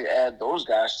process once they add those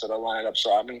guys to the lineup.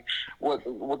 So, I mean, what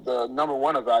the number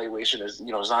one evaluation is,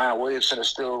 Zion Williamson is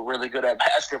still really good at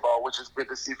basketball, which is good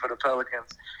to see for the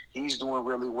Pelicans. He's doing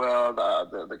really well.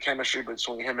 The chemistry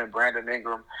between him and Brandon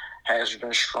Ingram has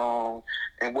been strong.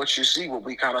 And what you see, what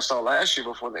we kind of saw last year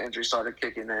before the injury started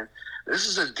kicking in, this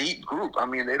is a deep group. I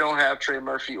mean, they don't have Trey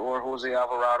Murphy or Jose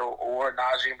Alvarado or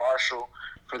Najee Marshall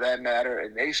for that matter,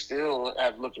 and they still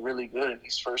have looked really good in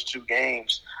these first two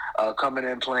games, coming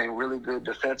in playing really good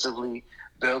defensively,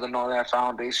 building on that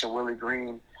foundation Willie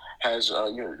Green has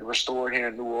restored here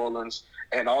in New Orleans,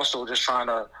 and also just trying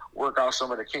to work out some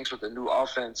of the kinks with the new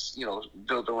offense,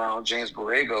 built around James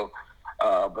Borrego.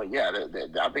 But, yeah,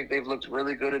 I think they've looked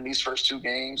really good in these first two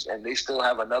games, and they still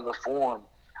have another form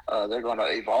they're going to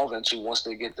evolve into once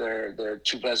they get their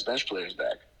two best bench players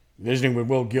back. Visiting with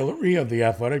Will Guillory of The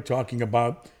Athletic, talking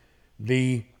about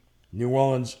the New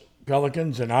Orleans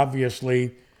Pelicans, and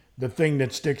obviously the thing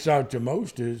that sticks out to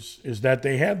most is that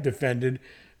they have defended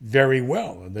very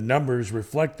well, and the numbers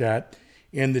reflect that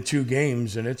in the two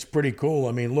games, and it's pretty cool.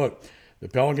 I mean, look, the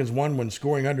Pelicans won when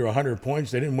scoring under 100 points.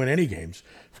 They didn't win any games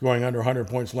scoring under 100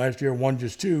 points last year, won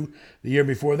just 2 the year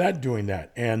before that doing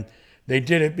that, and they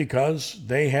did it because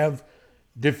they have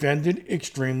defended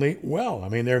extremely well. I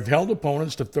mean, they've held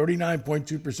opponents to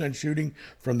 39.2% shooting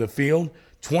from the field,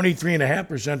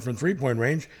 23.5% from three-point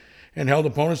range, and held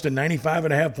opponents to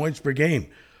 95.5 points per game.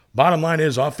 Bottom line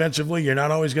is, offensively, you're not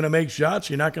always going to make shots.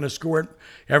 You're not going to score it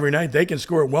every night. They can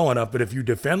score it well enough, but if you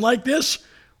defend like this,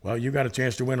 well, you got a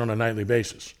chance to win on a nightly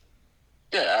basis.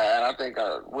 Yeah, and I think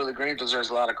Willie Green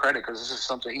deserves a lot of credit because this is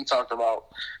something he talked about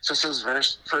since his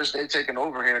first day taking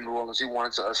over here in New Orleans. He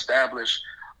wanted to establish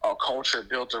a culture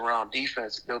built around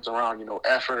defense, built around,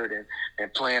 effort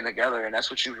and playing together. And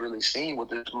that's what you've really seen with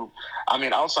this group. I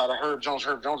mean, outside of Herb Jones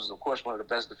is, of course, one of the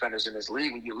best defenders in this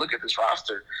league. When you look at this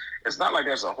roster, it's not like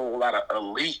there's a whole lot of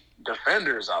elite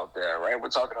defenders out there, right? We're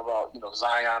talking about,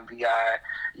 Zion, B.I.,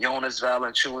 Jonas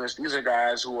Valanciunas. These are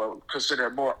guys who are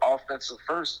considered more offensive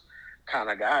first kind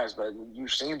of guys, but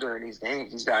you've seen during these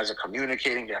games, these guys are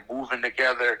communicating, they're moving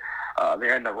together,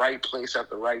 they're in the right place at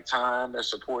the right time, they're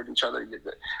supporting each other,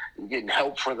 you're getting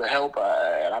help for the help,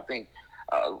 and I think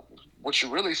what you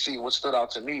really see, what stood out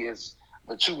to me is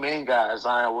the two main guys,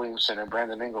 Zion Williamson and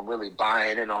Brandon Ingram, really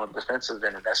buying in on the defensive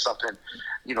end, and that's something,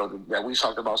 that we've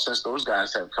talked about since those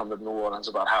guys have come to New Orleans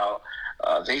about how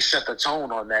they set the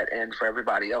tone on that end for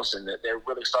everybody else, and that they're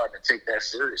really starting to take that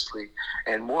seriously.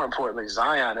 And more importantly,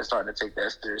 Zion is starting to take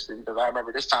that seriously, because I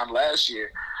remember this time last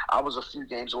year, I was a few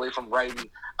games away from writing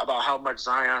about how much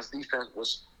Zion's defense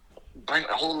was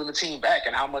holding the team back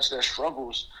and how much their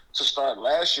struggles to start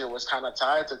last year was kind of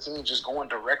tied to teams just going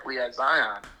directly at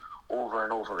Zion over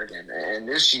and over again. And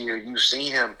this year, you've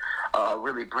seen him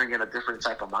really bring in a different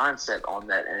type of mindset on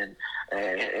that end,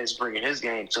 and it's bringing his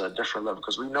game to a different level,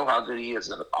 because we know how good he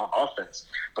is on offense.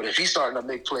 But if he's starting to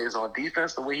make plays on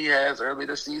defense the way he has early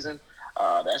this season,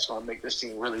 that's going to make this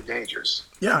team really dangerous.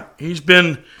 Yeah, he's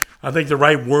been, I think the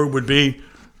right word would be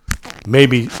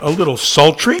maybe a little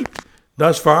sultry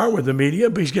thus far with the media,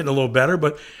 but he's getting a little better.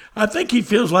 But I think he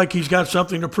feels like he's got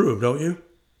something to prove, don't you?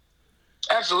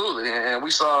 Absolutely, and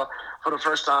we saw for the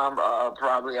first time,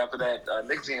 probably after that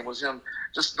Knicks game, was him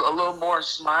just a little more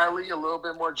smiley, a little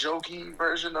bit more jokey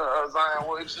version of Zion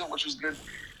Williamson, which was good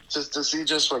to see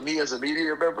just for me as a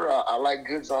media member. I like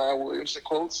good Zion Williamson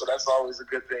quotes, so that's always a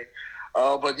good thing.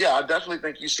 But yeah, I definitely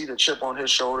think you see the chip on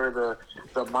his shoulder,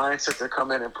 the mindset to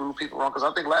come in and prove people wrong. Because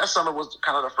I think last summer was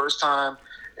kind of the first time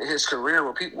in his career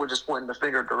where people were just pointing the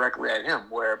finger directly at him,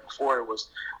 where before it was,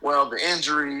 well, the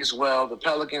injuries, well, the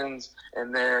Pelicans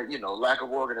and their, lack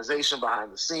of organization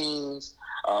behind the scenes,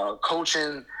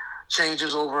 coaching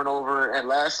changes over and over. And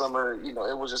last summer,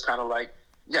 it was just kind of like,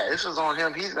 yeah, this is on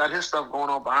him. He's got his stuff going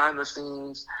on behind the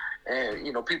scenes. And,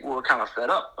 people were kind of fed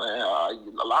up.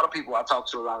 A lot of people I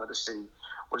talked to around the city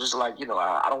were just like,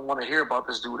 I don't want to hear about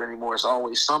this dude anymore. It's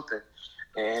always something.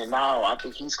 And now I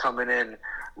think he's coming in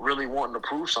really wanting to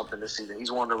prove something this season.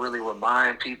 He's wanting to really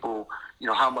remind people,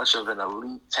 how much of an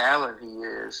elite talent he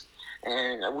is.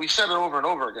 And we said it over and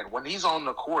over again. When he's on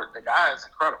the court, the guy is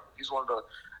incredible. He's one of the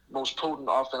most potent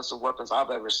offensive weapons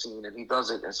I've ever seen, and he does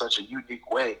it in such a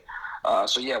unique way.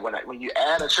 So yeah, when you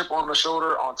add a chip on the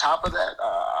shoulder on top of that,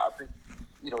 I think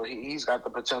he's got the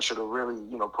potential to really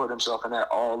put himself in that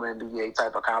all NBA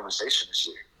type of conversation this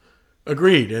year.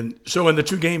 Agreed. And so in the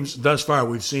two games thus far,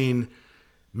 we've seen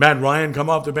Matt Ryan come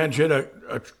off the bench, hit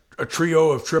a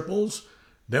trio of triples.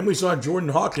 Then we saw Jordan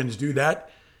Hawkins do that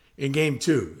in game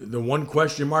 2. The one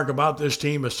question mark about this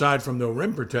team, aside from the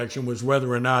rim protection, was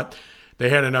whether or not they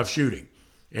had enough shooting.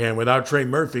 And without Trey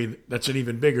Murphy, that's an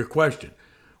even bigger question.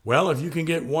 Well, if you can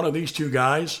get one of these two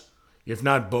guys, if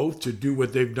not both, to do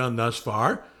what they've done thus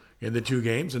far in the two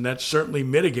games, and that certainly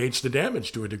mitigates the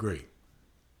damage to a degree.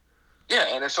 Yeah,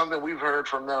 and it's something we've heard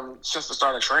from them since the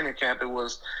start of training camp. It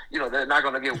was, they're not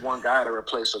going to get one guy to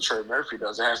replace what Trey Murphy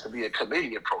does. It has to be a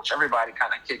committee approach. Everybody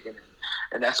kind of kicking in.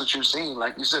 And that's what you've seen.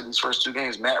 Like you said, these first two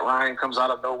games, Matt Ryan comes out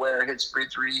of nowhere, hits 3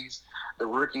 threes. The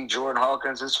rookie Jordan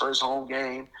Hawkins, his first home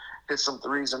game, hit some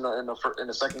threes in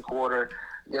the second quarter.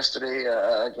 Yesterday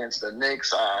against the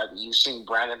Knicks, you've seen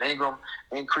Brandon Ingram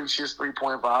increase his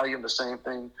 3-point volume. The same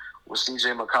thing with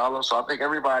C.J. McCollum. So I think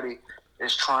everybody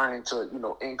is trying to,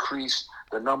 increase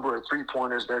the number of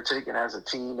 3-pointers they're taking as a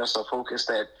team. That's a focus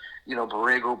that,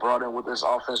 Borrego brought in with this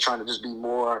offense, trying to just be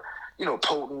more,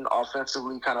 potent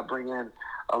offensively, kind of bring in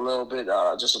a little bit,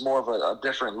 just more of a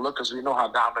different look, because we know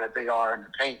how dominant they are in the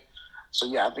paint. So,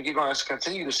 yeah, I think you're going to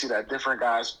continue to see that different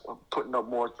guys putting up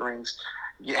more threes,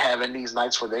 having these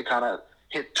nights where they kind of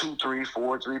hit 2, 3,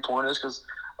 4 3-pointers. Because,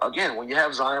 again, when you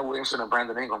have Zion Williamson and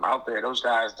Brandon Ingram out there, those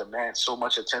guys demand so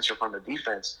much attention from the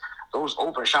defense. Those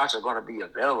open shots are going to be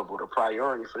available. The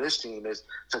priority for this team is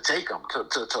to take them,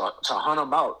 to hunt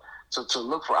them out, to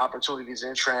look for opportunities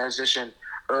in transition,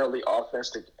 early offense,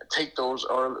 to take those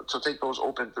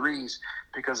open threes,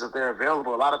 because if they're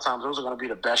available, a lot of times those are going to be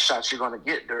the best shots you're going to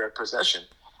get during possession.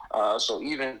 So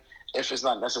even if it's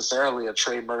not necessarily a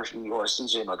Trey Murphy or a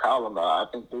C.J. McCollum, I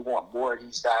think they want more of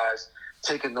these guys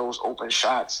taking those open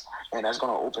shots, and that's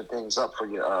going to open things up for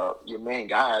your main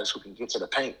guys who can get to the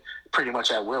paint pretty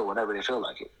much at will whenever they feel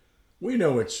like it. We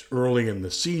know it's early in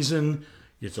the season.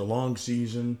 It's a long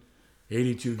season,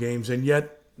 82 games, and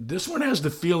yet this one has the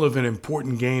feel of an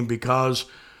important game because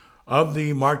of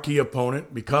the marquee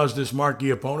opponent, because this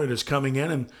marquee opponent is coming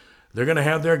in and they're going to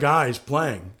have their guys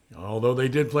playing, although they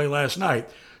did play last night.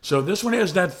 So this one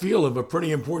has that feel of a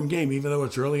pretty important game, even though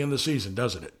it's early in the season,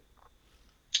 doesn't it?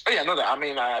 Oh, yeah, no, I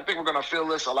mean, I think we're going to feel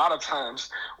this a lot of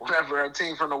times whenever a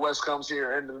team from the West comes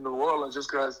here into New Orleans, just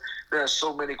because there are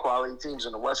so many quality teams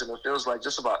in the West, and it feels like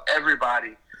just about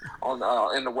everybody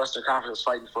in the Western Conference is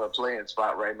fighting for a playing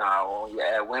spot right now. You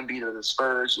add Wemby to the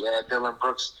Spurs, you add Dillon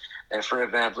Brooks and Fred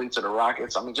VanVleet to the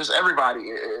Rockets. I mean, just everybody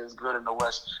is good in the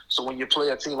West. So when you play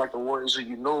a team like the Warriors, who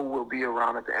you know will be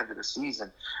around at the end of the season,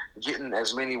 getting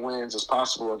as many wins as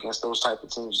possible against those type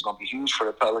of teams is going to be huge for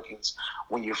the Pelicans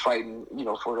when you're fighting,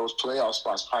 for those playoff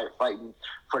spots, fighting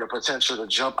for the potential to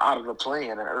jump out of the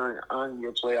play-in and earn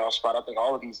your playoff spot. I think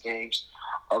all of these games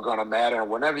are going to matter. And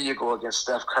whenever you go against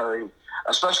Steph Curry,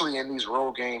 especially in these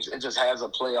road games, it just has a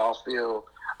playoff feel.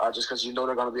 Just because there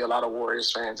are going to be a lot of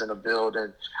Warriors fans in the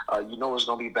building. It's going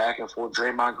to be back and forth.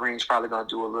 Draymond Green's probably going to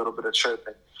do a little bit of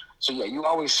chirping. So, yeah, you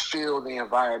always feel the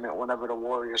environment whenever the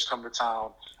Warriors come to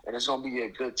town. And it's going to be a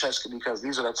good test because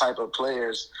these are the type of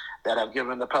players that have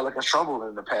given the Pelicans trouble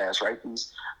in the past, right?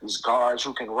 These guards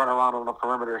who can run around on the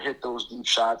perimeter, hit those deep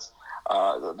shots.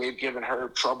 They've given her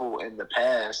trouble in the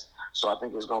past. So I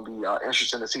think it's going to be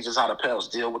interesting to see just how the Pels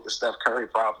deal with the Steph Curry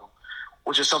problem,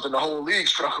 which is something the whole league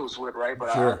struggles with, right?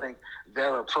 But sure. I think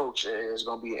their approach is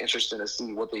going to be interesting to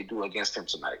see what they do against him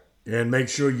tonight. And make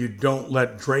sure you don't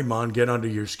let Draymond get under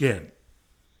your skin.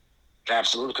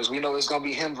 Absolutely, because we know it's going to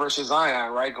be him versus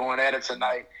Zion, right, going at it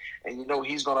tonight. And you know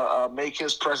he's going to make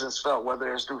his presence felt,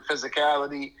 whether it's through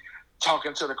physicality,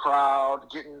 talking to the crowd,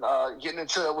 getting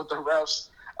into it with the refs.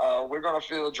 We're going to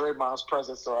feel Draymond's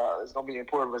presence, so it's going to be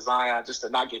important for Zion just to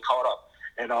not get caught up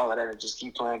in all of that and just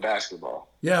keep playing basketball.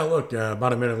 Yeah, look,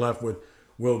 about a minute left with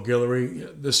Will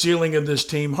Guillory. The ceiling of this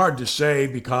team, hard to say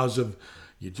because of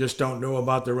you just don't know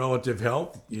about their relative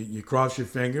health. You cross your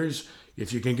fingers.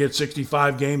 If you can get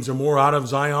 65 games or more out of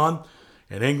Zion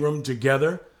and Ingram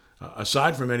together,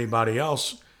 aside from anybody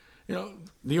else, you know,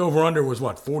 the over-under was,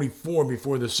 44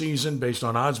 before the season based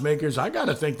on odds makers. I got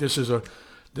to think this is a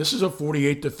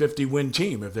 48-50 win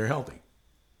team if they're healthy.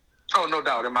 Oh, no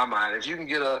doubt in my mind. If you can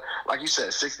get like you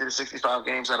said, 60 to 65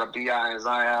 games out of BI and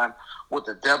Zion with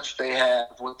the depth they have,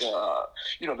 with the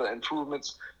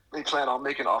improvements they plan on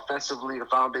making offensively, the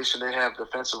foundation they have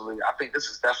defensively, I think this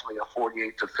is definitely a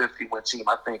 48-50 win team.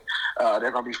 I think they're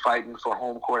going to be fighting for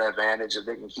home court advantage if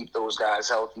they can keep those guys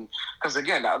healthy. Because,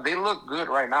 again, they look good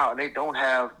right now, and they don't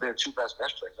have their two best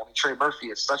bench players. I mean, Trey Murphy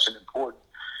is such an important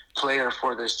player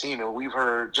for this team, and we've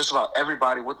heard just about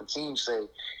everybody with the team say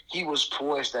he was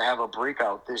poised to have a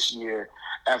breakout this year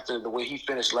after the way he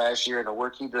finished last year and the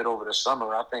work he did over the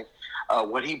summer. I think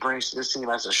what he brings to this team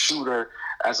as a shooter,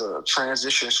 as a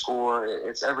transition scorer,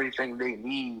 it's everything they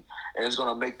need, and it's going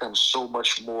to make them so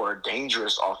much more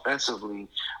dangerous offensively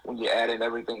when you add in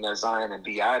everything that Zion and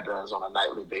B.I. does on a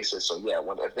nightly basis. So, yeah,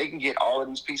 if they can get all of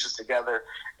these pieces together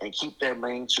and keep their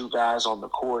main two guys on the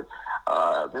court,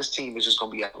 this team is just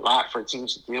going to be a lot for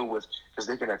teams to deal with because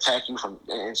they can attack you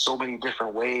in so many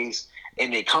different ways,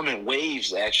 and they come in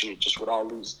waves, actually, just with all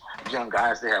these young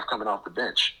guys they have coming off the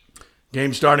bench.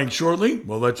 Game starting shortly.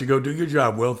 We'll let you go do your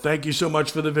job, Will. Thank you so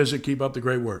much for the visit. Keep up the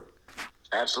great work.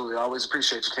 Absolutely. Always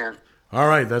appreciate you, Ken. All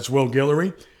right. That's Will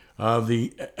Guillory of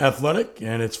The Athletic,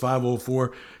 and it's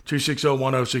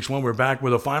 504-260-1061. We're back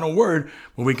with a final word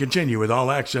when we continue with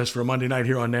All Access for Monday night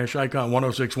here on Nash Icon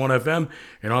 106.1 FM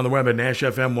and on the web at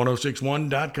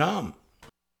NashFM1061.com.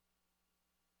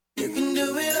 You can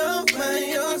do it all by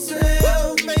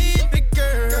yourself, baby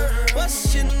girl.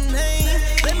 What's your name?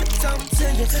 Let me talk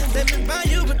to you. Let me buy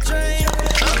you a drink.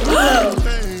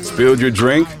 Spilled your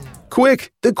drink?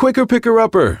 Quick, the quicker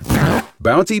picker-upper.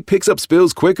 Bounty picks up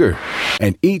spills quicker.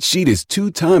 And each sheet is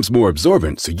 2 times more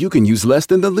absorbent, so you can use less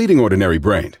than the leading ordinary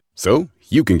brand. So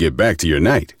you can get back to your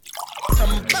night.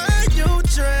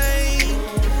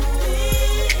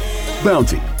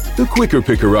 Bounty, the quicker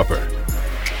picker-upper.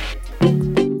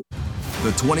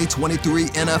 The 2023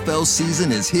 NFL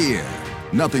season is here.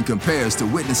 Nothing compares to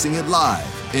witnessing it live,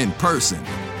 in person.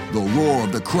 The roar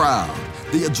of the crowd,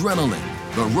 the adrenaline,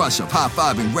 the rush of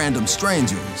high-fiving random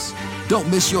strangers. Don't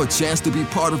miss your chance to be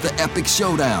part of the epic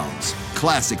showdowns,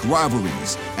 classic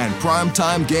rivalries, and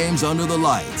primetime games under the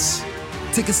lights.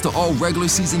 Tickets to all regular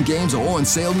season games are on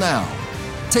sale now.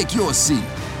 Take your seat.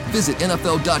 Visit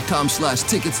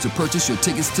NFL.com/tickets to purchase your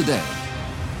tickets today.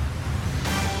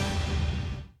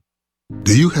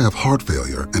 Do you have heart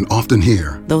failure and often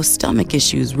hear, "Those stomach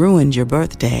issues ruined your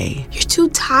birthday"? "You're too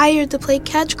tired to play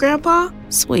catch, Grandpa."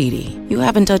 Sweetie, you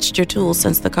haven't touched your tools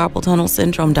since the carpal tunnel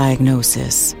syndrome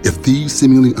diagnosis. If these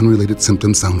seemingly unrelated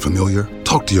symptoms sound familiar,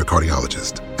 talk to your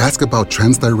cardiologist. Ask about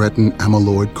transthyretin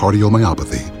amyloid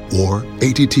cardiomyopathy, or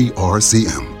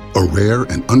ATTR-CM, a rare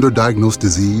and underdiagnosed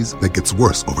disease that gets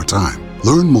worse over time.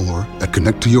 Learn more at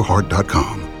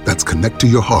connecttoyourheart.com. That's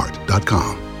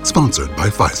connecttoyourheart.com. Sponsored by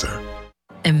Pfizer.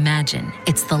 Imagine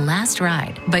it's the last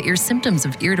ride, but your symptoms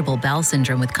of irritable bowel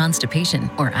syndrome with constipation,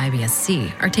 or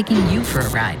IBS-C, are taking you for a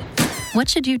ride. What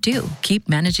should you do? Keep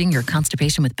managing your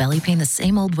constipation with belly pain the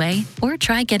same old way? Or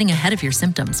try getting ahead of your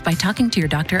symptoms by talking to your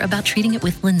doctor about treating it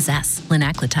with Linzess,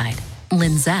 linaclotide.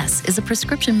 Linzess is a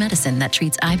prescription medicine that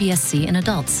treats IBS-C in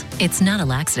adults. It's not a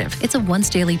laxative. It's a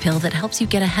once-daily pill that helps you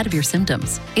get ahead of your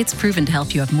symptoms. It's proven to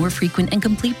help you have more frequent and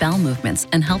complete bowel movements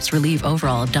and helps relieve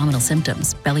overall abdominal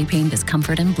symptoms, belly pain,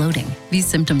 discomfort, and bloating. These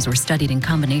symptoms were studied in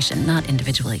combination, not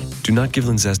individually. Do not give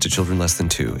Linzess to children less than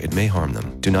 2. It may harm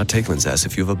them. Do not take Linzess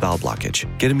if you have a bowel blockage.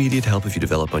 Get immediate help if you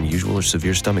develop unusual or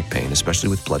severe stomach pain, especially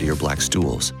with bloody or black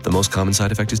stools. The most common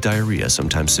side effect is diarrhea,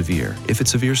 sometimes severe. If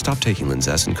it's severe, stop taking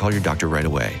Linzess and call your doctor right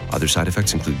away. Other side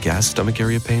effects include gas, stomach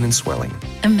area pain, and swelling.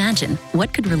 Imagine,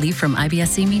 what could relief from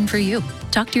IBS-C mean for you?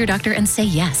 Talk to your doctor and say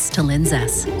yes to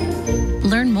Linzess.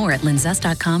 Learn more at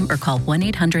linzess.com or call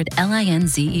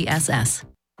 1-800-LINZESS.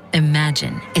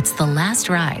 Imagine it's the last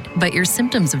ride, but your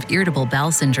symptoms of irritable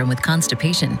bowel syndrome with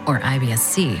constipation, or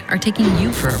IBS-C, are taking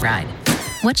you for a ride.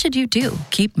 What should you do?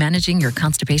 Keep managing your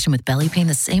constipation with belly pain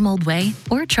the same old way?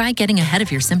 Or try getting ahead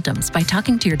of your symptoms by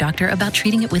talking to your doctor about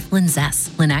treating it with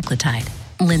Linzess, linaclotide.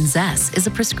 Linzess is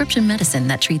a prescription medicine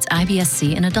that treats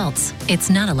IBS-C in adults. It's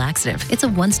not a laxative. It's a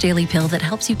once-daily pill that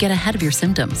helps you get ahead of your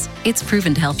symptoms. It's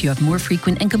proven to help you have more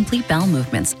frequent and complete bowel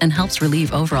movements and helps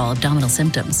relieve overall abdominal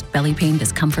symptoms, belly pain,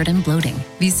 discomfort, and bloating.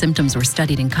 These symptoms were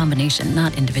studied in combination,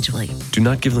 not individually. Do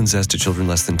not give Linzess to children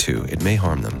less than 2. It may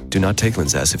harm them. Do not take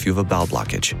Linzess if you have a bowel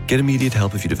blockage. Get immediate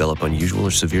help if you develop unusual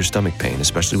or severe stomach pain,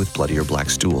 especially with bloody or black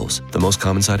stools. The most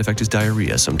common side effect is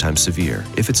diarrhea, sometimes severe.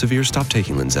 If it's severe, stop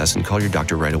taking Linzess and call your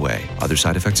doctor right away. Other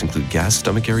side effects include gas,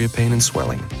 stomach area pain, and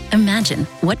swelling. Imagine,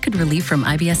 what could relief from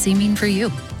IBS-C mean for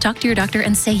you? Talk to your doctor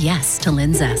and say yes to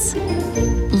Linzess.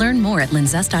 Learn more at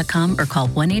linzess.com or call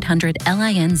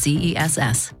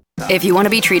 1-800-LINZESS. If you want to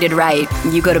be treated right,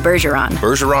 you go to Bergeron.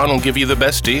 Bergeron will give you the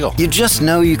best deal. You just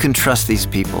know you can trust these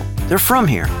people. They're from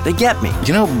here. They get me.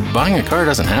 You know, buying a car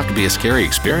doesn't have to be a scary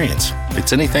experience.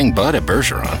 It's anything but at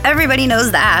Bergeron. Everybody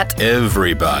knows that.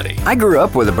 Everybody. I grew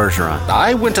up with a Bergeron.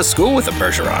 I went to school with a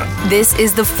Bergeron. This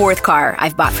is the 4th car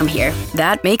I've bought from here.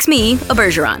 That makes me a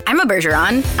Bergeron. I'm a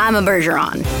Bergeron. I'm a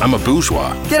Bergeron. I'm a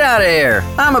bourgeois. Get out of here.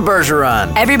 I'm a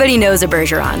Bergeron. Everybody knows a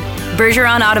Bergeron.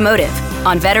 Bergeron Automotive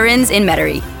on Veterans in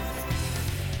Metairie.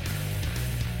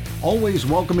 Always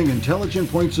welcoming intelligent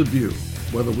points of view,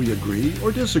 whether we agree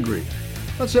or disagree.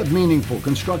 Let's have meaningful,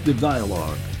 constructive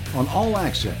dialogue on All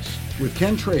Access with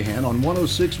Ken Trahan on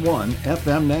 106.1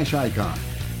 FM Nash Icon,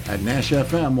 at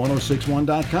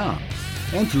NashFM1061.com,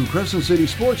 and through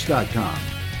CrescentCitySports.com.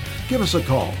 Give us a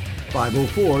call,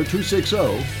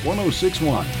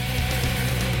 504-260-1061.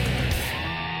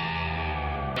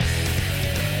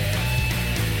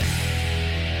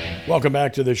 Welcome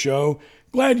back to the show.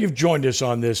 Glad you've joined us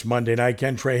on this Monday night.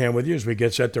 Ken Trahan with you as we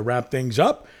get set to wrap things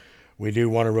up. We do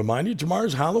want to remind you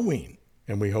tomorrow's Halloween,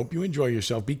 and we hope you enjoy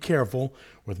yourself. Be careful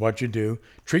with what you do.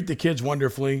 Treat the kids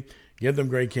wonderfully. Give them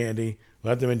great candy.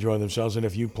 Let them enjoy themselves. And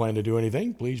if you plan to do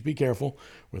anything, please be careful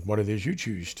with what it is you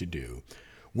choose to do.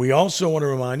 We also want to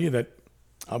remind you that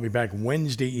I'll be back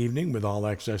Wednesday evening with All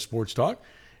Access Sports Talk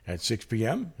at 6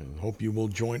 p.m. and hope you will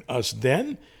join us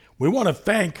then. We want to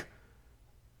thank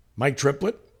Mike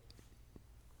Triplett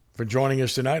for joining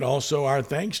us tonight. Also, our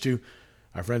thanks to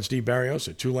our friend Steve Barrios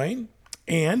at Tulane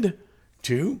and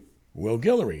to Will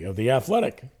Guillory of The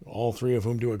Athletic, all three of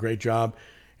whom do a great job.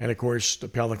 And, of course, the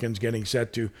Pelicans getting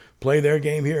set to play their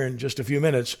game here in just a few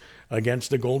minutes against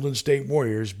the Golden State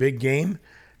Warriors. Big game.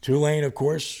 Tulane, of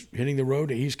course, hitting the road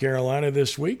to East Carolina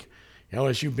this week.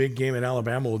 LSU, big game in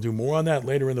Alabama. We'll do more on that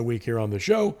later in the week here on the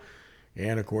show.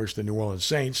 And, of course, the New Orleans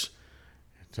Saints,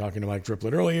 talking to Mike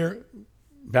Triplett earlier,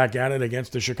 back at it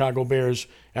against the Chicago Bears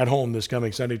at home this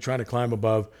coming Sunday, trying to climb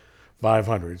above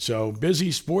 500. So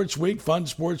busy sports week, fun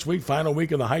sports week, final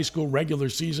week of the high school regular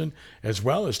season, as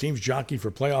well as teams jockey for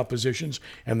playoff positions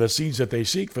and the seeds that they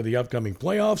seek for the upcoming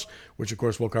playoffs, which, of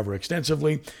course, we'll cover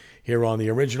extensively here on the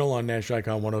original on Nash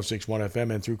Icon 106.1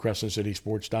 FM and through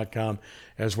CrescentCitySports.com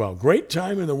as well. Great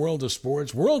time in the world of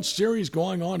sports. World Series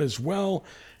going on as well.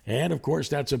 And, of course,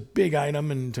 that's a big item.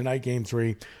 And tonight, Game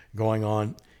 3 going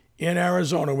on in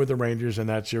Arizona with the Rangers, and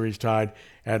that series tied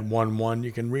at 1-1.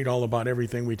 You can read all about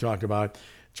everything we talked about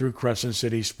through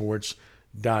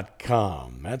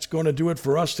CrescentCitySports.com. That's going to do it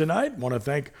for us tonight. Want to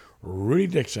thank Rudy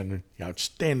Dixon.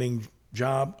 Outstanding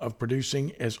job of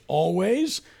producing as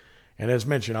always. And as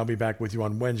mentioned, I'll be back with you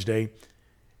on Wednesday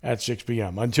at 6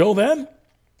 p.m. Until then,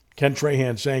 Ken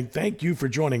Trahan saying thank you for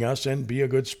joining us and be a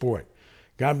good sport.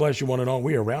 God bless you one and all.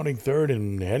 We are rounding third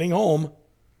and heading home.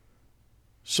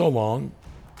 So long.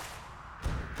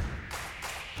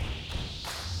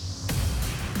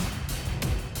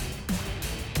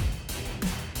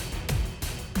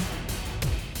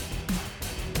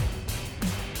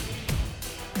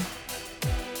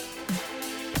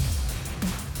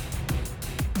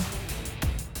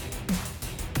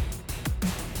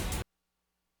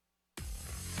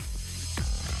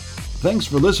 Thanks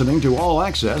for listening to All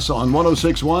Access on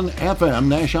 106.1 FM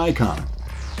Nash Icon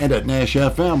and at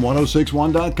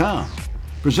NashFM1061.com.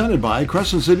 Presented by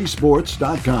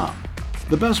CrescentCitySports.com,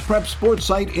 the best prep sports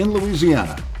site in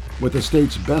Louisiana with the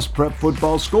state's best prep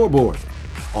football scoreboard.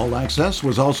 All Access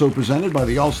was also presented by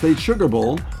the All-State Sugar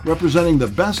Bowl, representing the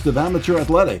best of amateur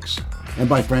athletics, and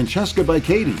by Francesca by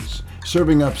Katie's,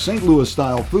 serving up St.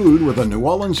 Louis-style food with a New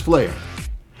Orleans flair.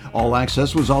 All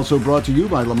Access was also brought to you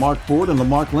by Lamarck Ford and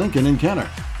Lamarck Lincoln in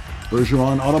Kenner,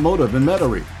 Bergeron Automotive in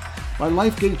Metairie, by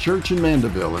Lifegate Church in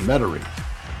Mandeville and Metairie,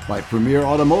 by Premier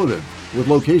Automotive with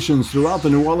locations throughout the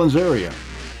New Orleans area,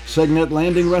 Segnet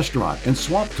Landing Restaurant and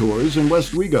Swamp Tours in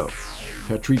West Wego,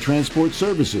 Petrie Transport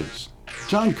Services,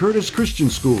 John Curtis Christian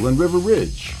School in River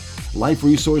Ridge, Life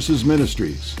Resources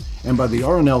Ministries, and by the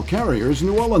R&L Carriers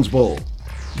New Orleans Bowl.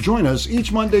 Join us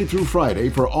each Monday through Friday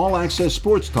for All Access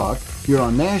Sports Talk here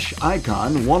on Nash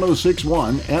Icon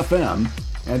 106.1 FM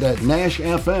and at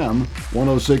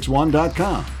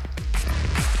NashFM1061.com.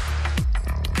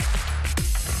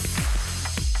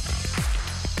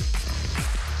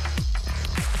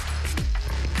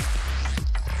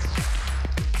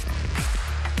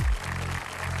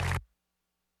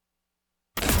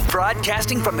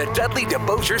 Broadcasting from the Dudley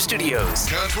DeBosier Studios.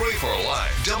 Country for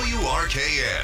Life, WRKN.